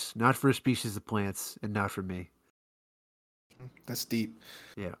choice. Not for a species of plants, and not for me. That's deep.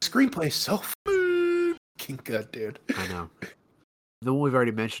 Yeah. Screenplay is so fucking good, dude. I know. The one we've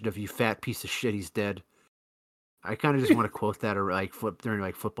already mentioned of "you fat piece of shit, he's dead." I kind of just want to quote that or like during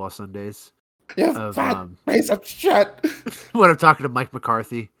like football Sundays. Yeah, Of fat piece of shit. when I'm talking to Mike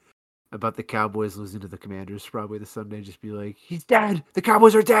McCarthy about the Cowboys losing to the Commanders, probably the Sunday, just be like, "He's dead. The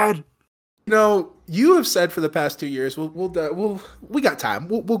Cowboys are dead." You have said for the past 2 years, we got time.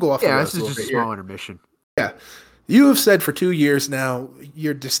 We'll go off the Yeah, rails this a is little just a bit small here. intermission. Yeah. You have said for 2 years now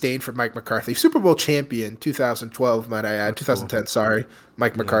your disdain for Mike McCarthy, Super Bowl champion, 2012, might I add, That's cool. 2010. Sorry,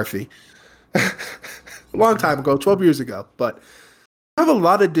 Mike Yeah. McCarthy. A long time ago, 12 years ago. But I have a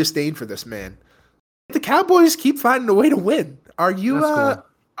lot of disdain for this man. The Cowboys keep finding a way to win. Are you That's cool.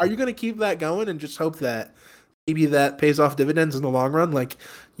 are you going to keep that going and just hope that maybe that pays off dividends in the long run? Like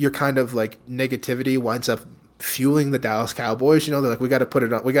your kind of like negativity winds up fueling the Dallas Cowboys. They're like, we got to put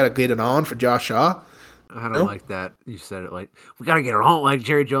it on, we got to get it on for Josh Shaw. I don't like that. You said it like, we got to get it on. Like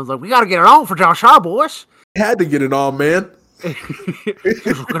Jerry Jones, like, we got to get it on for Josh Shaw, boys. Had to get it on, man. It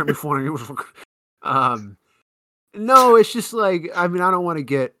was going to be funny. No, it's just like, I mean, I don't want to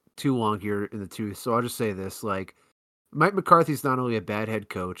get too long here in the tooth, so I'll just say this. Like, Mike McCarthy's not only a bad head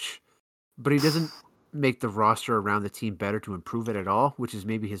coach, but he doesn't make the roster around the team better to improve it at all, which is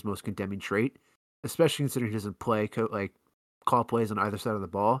maybe his most condemning trait, especially considering he doesn't call plays on either side of the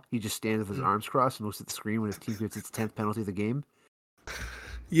ball. He just stands with his arms crossed and looks at the screen when his team gets its 10th penalty of the game.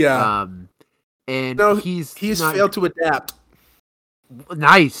 Yeah. And he's not failed to adapt.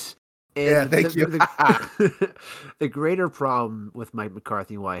 Nice. And yeah, thank you. The greater problem with Mike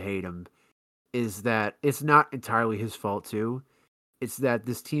McCarthy and why I hate him is that it's not entirely his fault too. It's that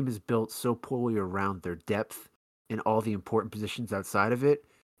this team is built so poorly around their depth in all the important positions outside of it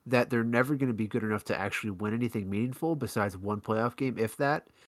that they're never going to be good enough to actually win anything meaningful besides one playoff game, if that.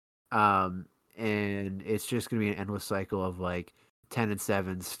 And it's just going to be an endless cycle of like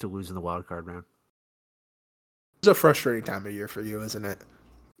 10-7s to lose in the wild card round. It's a frustrating time of year for you, isn't it?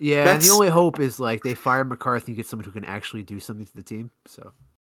 Yeah, and the only hope is like they fire McCarthy and get someone who can actually do something to the team. So,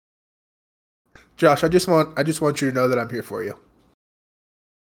 Josh, I just want you to know that I'm here for you.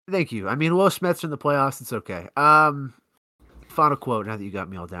 Thank you. I mean, Will Smith's in the playoffs. It's okay. Final quote. Now that you got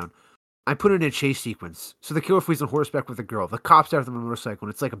me all down, I put it in a chase sequence. So the killer flees on horseback with a girl. The cops after them on a motorcycle,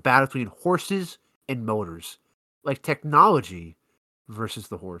 and it's like a battle between horses and motors, like technology versus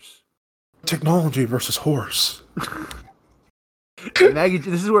the horse. Technology versus horse. Maggie,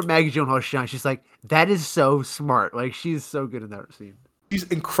 this is where Maggie Gyllenhaal shines. She's like, that is so smart. Like, she's so good in that scene. She's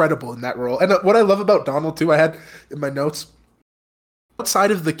incredible in that role. And what I love about Donald too, I had in my notes,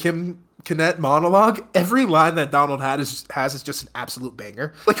 outside of the Kim Kinnett monologue, every line that Donald has is just an absolute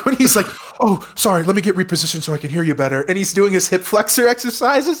banger. Like when he's like, "Oh, sorry, let me get repositioned so I can hear you better," and he's doing his hip flexor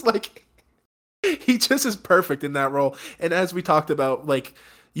exercises. Like he just is perfect in that role. And as we talked about, like.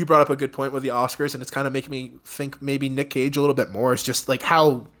 You brought up a good point with the Oscars, and it's kind of making me think maybe Nick Cage a little bit more. It's just like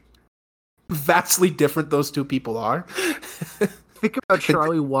how vastly different those two people are. Think about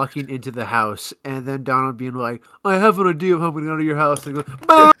Charlie walking into the house, and then Donald being like, "I have an idea of how I'm going to go to your house." And he goes,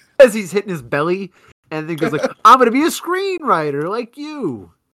 "Bah!" as he's hitting his belly, and then goes like, "I'm going to be a screenwriter like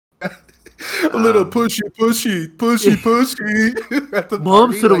you." A little pushy.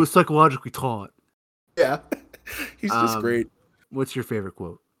 Mom said it was psychologically taught. Yeah, he's just great. What's your favorite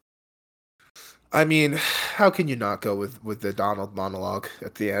quote? I mean, how can you not go with the Donald monologue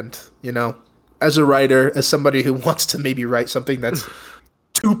at the end? As a writer, as somebody who wants to maybe write something that's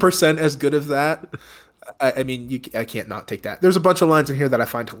 2% as good as that, I mean, I can't not take that. There's a bunch of lines in here that I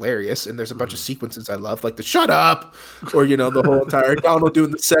find hilarious, and there's a bunch of sequences I love, like the "shut up," or the whole entire Donald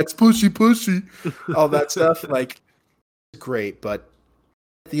doing the sex pushy, all that stuff. Like, great, but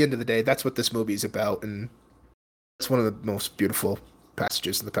at the end of the day, that's what this movie is about, and it's one of the most beautiful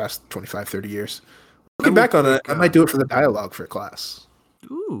passages in the past 25, 30 years. Looking back on it, I might do it for the dialogue for a class.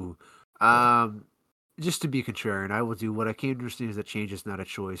 Ooh. Just to be contrarian, I will do what I can't understand is that change is not a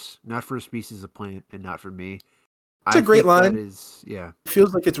choice. Not for a species of plant and not for me. It's a great line. It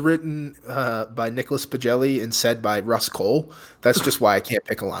feels like it's written by Nicholas Pagelli and said by Russ Cole. That's just why I can't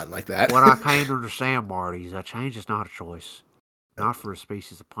pick a line like that. What I can't understand, Marty, is that change is not a choice. Not for a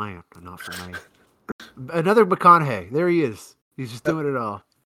species of plant and not for me. Another McConaughey. There he is. He's just doing it all.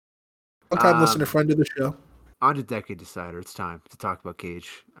 Long-time listener, friend of the show. On to Decade Decider. It's time to talk about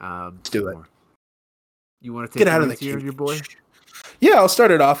Cage. Let's do it. More. You want to Get take out the of the reins here, your boy? Yeah, I'll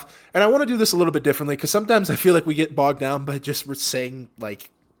start it off. And I want to do this a little bit differently because sometimes I feel like we get bogged down by just saying like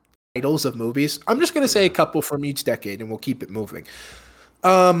titles of movies. I'm just going to say a couple from each decade and we'll keep it moving.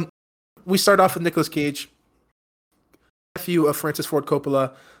 We start off with Nicolas Cage, nephew of Francis Ford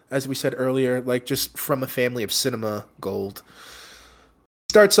Coppola, as we said earlier, like just from a family of cinema gold.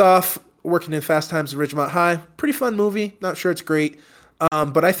 Starts off working in Fast Times at Ridgemont High. Pretty fun movie. Not sure it's great.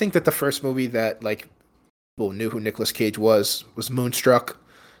 But I think that the first movie that like people knew who Nicolas Cage was Moonstruck,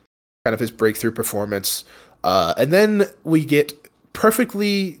 kind of his breakthrough performance. And then we get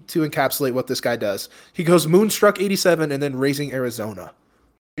perfectly to encapsulate what this guy does. He goes Moonstruck 87 and then Raising Arizona.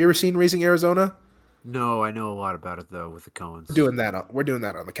 You ever seen Raising Arizona? No, I know a lot about it though with the Coens. We're doing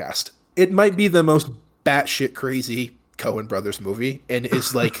that on the cast. It might be the most batshit crazy Coen Brothers movie and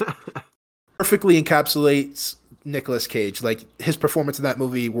is like perfectly encapsulates Nicolas Cage. Like his performance in that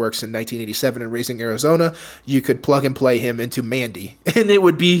movie works in 1987 in Raising Arizona. You could plug and play him into Mandy and it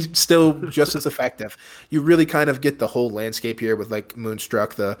would be still just as effective. You really kind of get the whole landscape here with like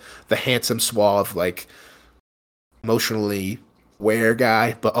Moonstruck, the handsome suave, like emotionally aware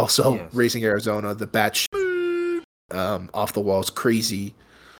guy, but also Raising Arizona, the batshit off the walls, crazy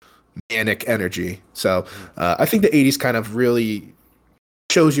manic energy. So I think the 80s kind of really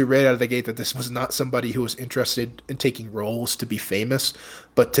shows you right out of the gate that this was not somebody who was interested in taking roles to be famous,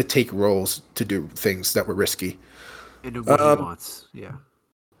 but to take roles to do things that were risky. And do what he wants. Yeah.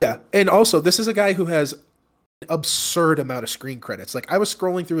 Yeah. And also, this is a guy who has an absurd amount of screen credits. Like, I was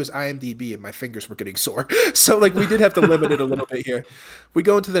scrolling through his IMDb and my fingers were getting sore. So, like, we did have to limit it a little bit here. We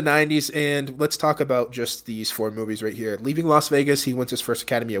go into the 90s, and let's talk about just these 4 movies right here. Leaving Las Vegas, he wins his first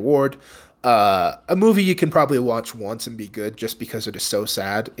Academy Award. A movie you can probably watch once and be good just because it is so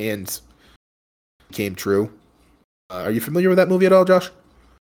sad and came true. Are you familiar with that movie at all, Josh?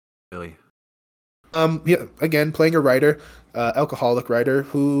 Really? Yeah, again, playing a writer, alcoholic writer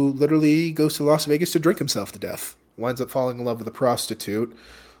who literally goes to Las Vegas to drink himself to death. Winds up falling in love with a prostitute.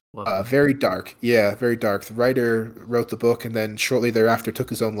 Very dark. Yeah, very dark. The writer wrote the book and then shortly thereafter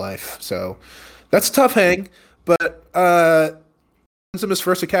took his own life. So that's a tough hang, but wins him his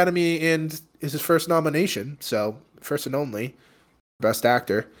first Academy and is his first nomination. So first and only Best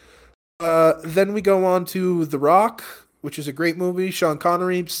Actor. Then we go on to The Rock, which is a great movie. Sean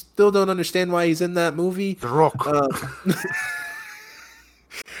Connery, still don't understand why he's in that movie. The Rock.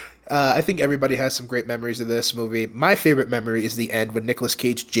 I think everybody has some great memories of this movie. My favorite memory is the end when Nicolas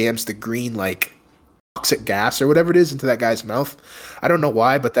Cage jams the green, like, toxic gas or whatever it is into that guy's mouth. I don't know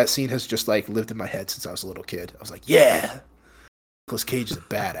why, but that scene has just, like, lived in my head since I was a little kid. I was like, yeah, Nicolas Cage is a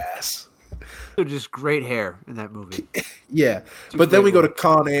badass. Just great hair in that movie. Yeah. But then we go to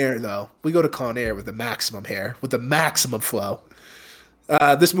Con Air, though. We go to Con Air with the maximum hair, with the maximum flow.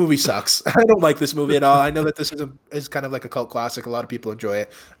 This movie sucks. I don't like this movie at all. I know that this is kind of like a cult classic. A lot of people enjoy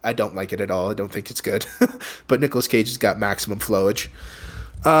it. I don't like it at all. I don't think it's good. But Nicolas Cage has got maximum flowage.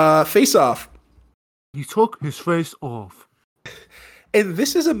 Face Off. He took his face off. And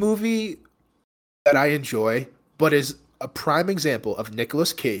this is a movie that I enjoy, but is a prime example of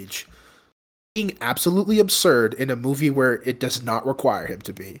Nicolas Cage being absolutely absurd in a movie where it does not require him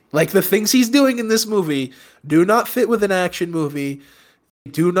to be. Like, the things he's doing in this movie do not fit with an action movie,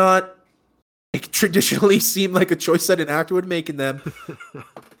 do not traditionally seem like a choice that an actor would make in them,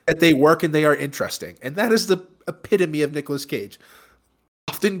 that they work and they are interesting. And that is the epitome of Nicolas Cage.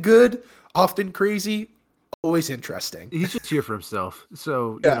 Often good, often crazy, always interesting. He's just here for himself,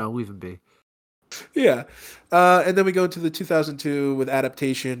 so, you know, leave him be. Yeah. And then we go into the 2002 with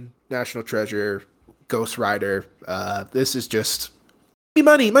Adaptation, National Treasure, Ghost Rider. This is just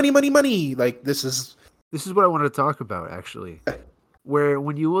money. Like, this is what I wanted to talk about, actually. Where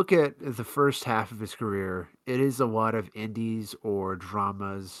when you look at the first half of his career, it is a lot of indies or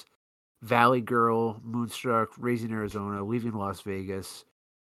dramas. Valley Girl, Moonstruck, Raising Arizona, Leaving Las Vegas.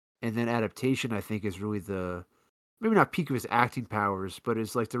 And then Adaptation, I think, is really the, maybe not peak of his acting powers, but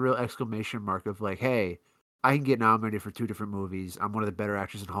it's like the real exclamation mark of like, hey, I can get nominated for 2 different movies. I'm one of the better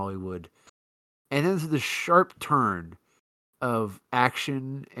actors in Hollywood. And then there's the sharp turn of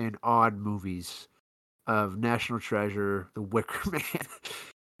action and odd movies of National Treasure, The Wicker Man,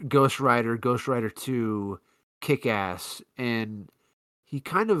 Ghost Rider 2, Kick-Ass, and he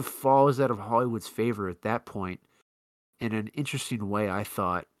kind of falls out of Hollywood's favor at that point in an interesting way, I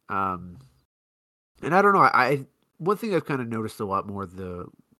thought. And I don't know, one thing I've kind of noticed a lot more the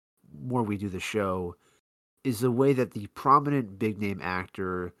more we do the show is the way that the prominent big name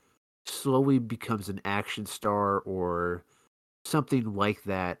actor slowly becomes an action star or something like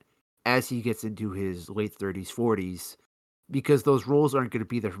that as he gets into his late 30s, 40s, because those roles aren't going to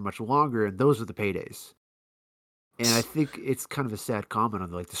be there for much longer, and those are the paydays. And I think it's kind of a sad comment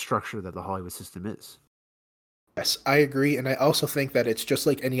on like the structure that the Hollywood system is. Yes, I agree, and I also think that it's just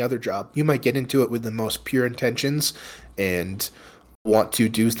like any other job. You might get into it with the most pure intentions and want to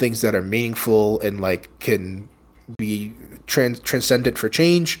do things that are meaningful and like can be transcendent for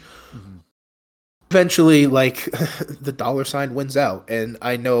change. Mm-hmm. Eventually, like the dollar sign wins out, and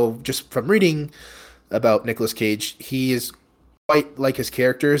I know just from reading about Nicolas Cage, he is quite like his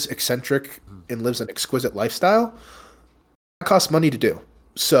characters, eccentric Mm-hmm. and lives an exquisite lifestyle. It costs money to do,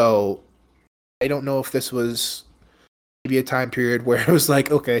 so I don't know if this was maybe a time period where it was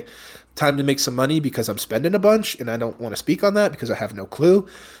like, okay, time to make some money because I'm spending a bunch, and I don't want to speak on that because I have no clue.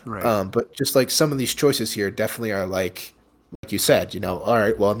 Right. But just like some of these choices here definitely are like you said, all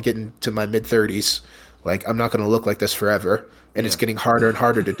right, well, I'm getting to my mid 30s, like I'm not going to look like this forever, and it's Yeah. getting harder and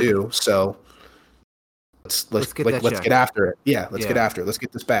harder to do. So Let's get that let's get check. after it. Yeah, let's get Yeah. after it. Let's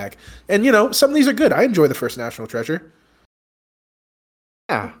get this bag. And some of these are good. I enjoy the first National Treasure.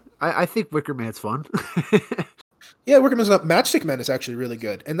 Yeah. I think Wicker Man's fun. Yeah, working as a Matchstick Men is actually really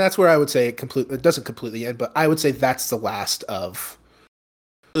good, and that's where I would say it doesn't completely end, but I would say that's the last of.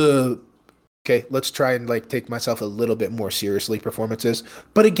 Okay, let's try and like take myself a little bit more seriously performances.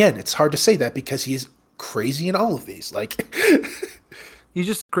 But again, it's hard to say that because he's crazy in all of these. Like, He's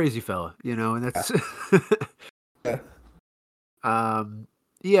just a crazy fella, and that's yeah.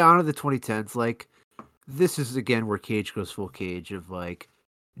 yeah, on to the 2010s. Like, this is again where Cage goes full Cage of like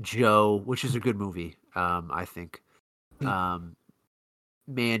Joe, which is a good movie, I think. Um,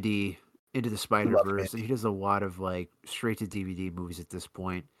 Mandy, Into the I love Spider-Verse, and he Mandy. does a lot of like straight to DVD movies at this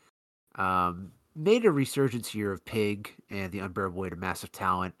point. Made a resurgence here of Pig and The Unbearable Weight of Massive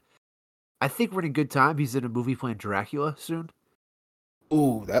Talent. I think we're in a good time. He's in a movie playing Dracula soon.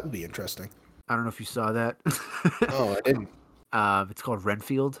 Ooh, that would be interesting. I don't know if you saw that. Oh, I didn't. It's called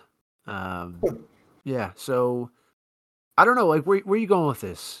Renfield. Yeah, so I don't know. Like, where are you going with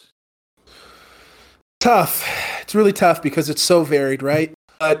this? Tough. It's really tough because it's so varied, right?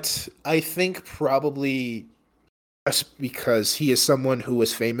 But I think probably just because he is someone who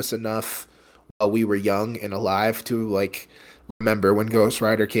was famous enough while we were young and alive to like remember when Ghost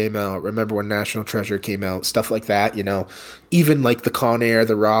Rider came out, remember when National Treasure came out, stuff like that, Even like the Con Air,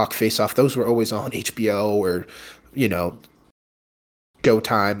 The Rock, Face Off, those were always on HBO or, you know,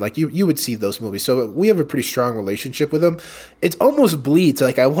 Showtime. Like you would see those movies. So we have a pretty strong relationship with them. It almost bleeds.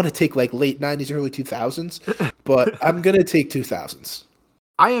 Like I want to take like late 90s, early 2000s, but I'm going to take 2000s.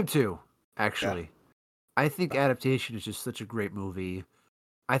 I am too, Yeah. actually. I think Adaptation is just such a great movie.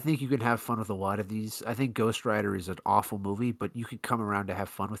 I think you can have fun with a lot of these. I think Ghost Rider is an awful movie, but you could come around to have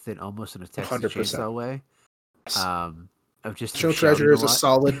fun with it almost in a Texas 100%. Chainsaw way. Yes. Um, of just him Show shouting Treasure a is a lot.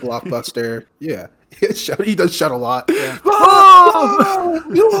 solid blockbuster. Yeah. He does shout a lot. Yeah. Oh!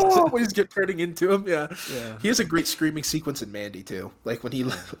 When he's turning into him. Yeah. Yeah. He has a great screaming sequence in Mandy, too. Like when he,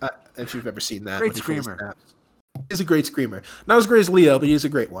 if you've ever seen that. Great when he fully screamer. snaps. He's a great screamer. Not as great as Leo, but he's a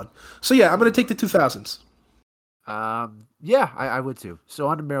great one. So yeah, I'm going to take the 2000s. Yeah, I would too. So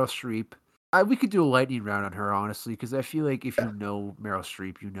on to Meryl Streep. We could do a lightning round on her, honestly, because I feel like if you know Meryl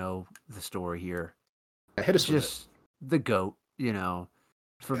Streep, you know the story here. Hit us with it. Just the GOAT,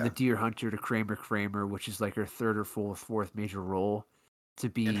 from Yeah. the Deer Hunter to Kramer, which is like her third or fourth major role, to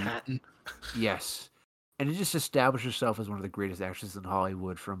be Manhattan. yes, and to just establish herself as one of the greatest actresses in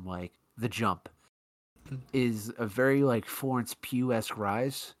Hollywood from like The Jump is a very like Florence Pugh-esque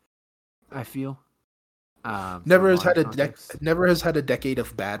rise. I feel. From Never a has lot had of a context. never has had a decade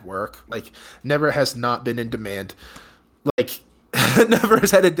of bad work. Like never has not been in demand. Like never has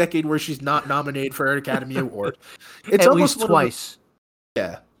had a decade where she's not nominated for an Academy Award. It's At almost least one of the twice.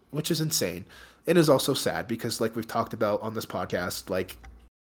 yeah, which is insane. It is also sad because like we've talked about on this podcast, like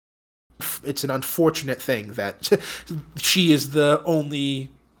it's an unfortunate thing that she is the only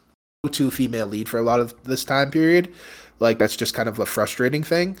go-to female lead for a lot of this time period. Like that's just kind of a frustrating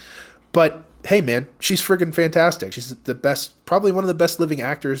thing. But hey, man, she's friggin' fantastic. She's the best, probably one of the best living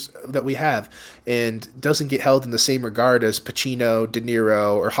actors that we have, and doesn't get held in the same regard as Pacino, De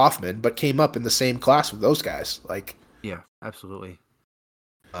Niro, or Hoffman, but came up in the same class with those guys. Like, Yeah, absolutely.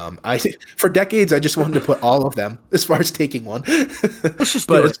 I for decades I just wanted to put all of them as far as taking one. Let's just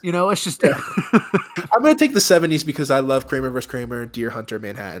But do it. Let's just do yeah, it. I'm gonna take the '70s because I love Kramer vs. Kramer, Deer Hunter,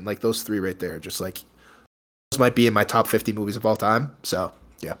 Manhattan. Like those three right there, just like those might be in my top 50 movies of all time. So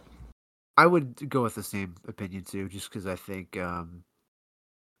yeah. I would go with the same opinion too, just because I think they're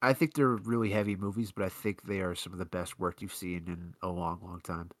really heavy movies, but I think they are some of the best work you've seen in a long, long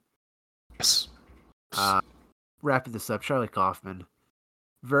time. Yes. Wrapping this up, Charlie Kaufman,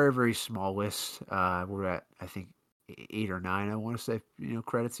 very, very small list. We're at, I think, 8 or 9, I want to say,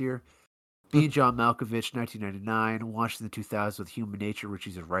 credits here. Being John Malkovich, 1999. Watched in the 2000s with Human Nature, which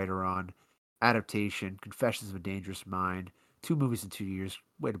he's a writer on. Adaptation, Confessions of a Dangerous Mind. 2 movies in 2 years.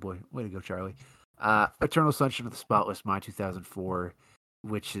 Way to go, Charlie. Eternal Sunshine of the Spotless Mind, 2004,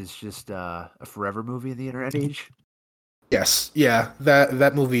 which is just a forever movie in the internet age. Yes, yeah,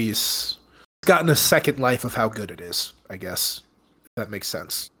 that movie's gotten a second life of how good it is, I guess. That makes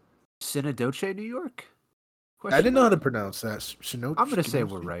sense. Synodoche, New York? I didn't know how to pronounce that. I'm going to say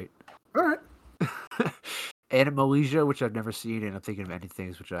we're right. All right. Animalesia, which I've never seen, and I'm thinking of Ending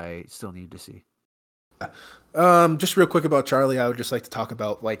Things, which I still need to see. Just real quick about Charlie, I would just like to talk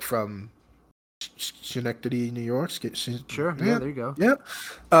about from Schenectady, New York. Sure, yeah, there you go. Yeah,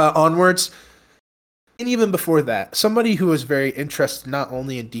 onwards. And even before that, somebody who was very interested not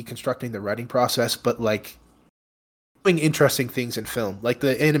only in deconstructing the writing process, but doing interesting things in film. Like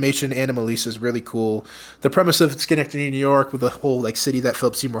the animation Animalisa is really cool. The premise of Schenectady, New York, with the whole city that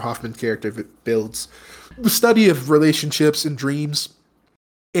Philip Seymour Hoffman character builds. The study of relationships and dreams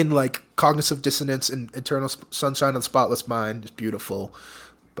in cognitive dissonance and Eternal Sunshine of the Spotless Mind is beautiful.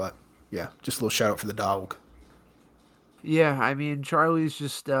 But yeah, just a little shout out for the dog. Yeah, I mean, Charlie's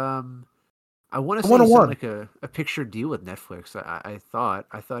just I want to say something a picture deal with Netflix. I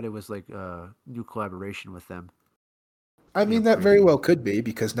thought it was a new collaboration with them. I mean, that very well could be,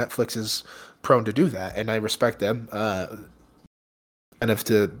 because Netflix is prone to do that, and I respect them. And if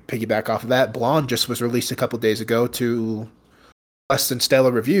to piggyback off of that, Blonde just was released a couple days ago to less than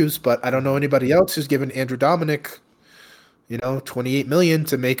stellar reviews, but I don't know anybody else who's given Andrew Dominic, $28 million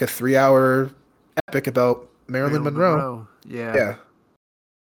to make a 3-hour epic about Marilyn Monroe. Yeah.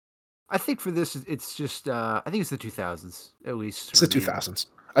 I think for this, it's just, I think it's the 2000s, at least. It's the 2000s.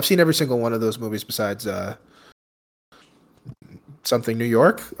 I've seen every single one of those movies besides Something New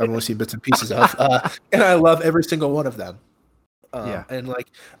York. I've only seen bits and pieces of. And I love every single one of them. And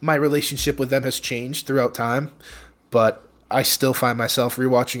my relationship with them has changed throughout time, but I still find myself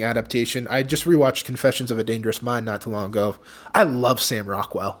rewatching Adaptation. I just rewatched Confessions of a Dangerous Mind not too long ago. I love Sam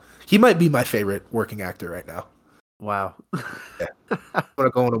Rockwell. He might be my favorite working actor right now. Wow. Yeah. I'm going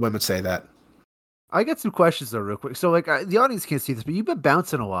to go on a whim and say that. I got some questions though, real quick. So, the audience can't see this, but you've been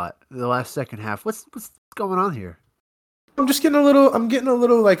bouncing a lot the last second half. What's going on here? I'm just getting a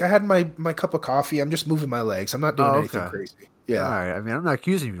little. I had my cup of coffee. I'm just moving my legs. I'm not doing anything crazy. Yeah. All right. I mean, I'm not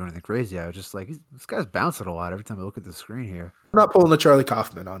accusing you of doing anything crazy. I was just this guy's bouncing a lot every time I look at the screen here. I'm not pulling the Charlie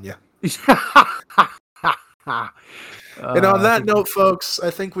Kaufman on you. And on that note, folks, I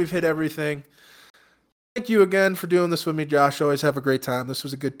think we've hit everything. Thank you again for doing this with me, Josh. Always have a great time. This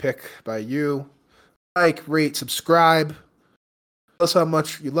was a good pick by you. Like, rate, subscribe. Tell us how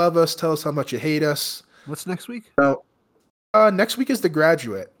much you love us. Tell us how much you hate us. What's next week? Next week is The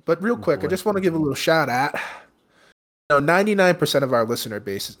Graduate. But real quick, I just want to give a little shout out. 99% of our listener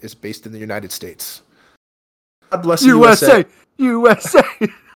base is based in the United States. God bless the USA. USA.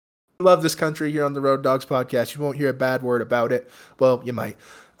 Love this country here on the Road Dogs podcast. You won't hear a bad word about it. Well, you might.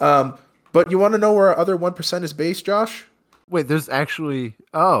 But you want to know where our other 1% is based, Josh? Wait, there's actually...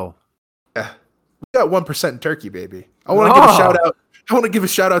 Oh. Yeah. We got 1% in Turkey, baby. I want to give a shout out. I want to give a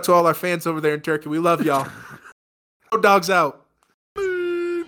shout out to all our fans over there in Turkey. We love y'all. Road Dogs out.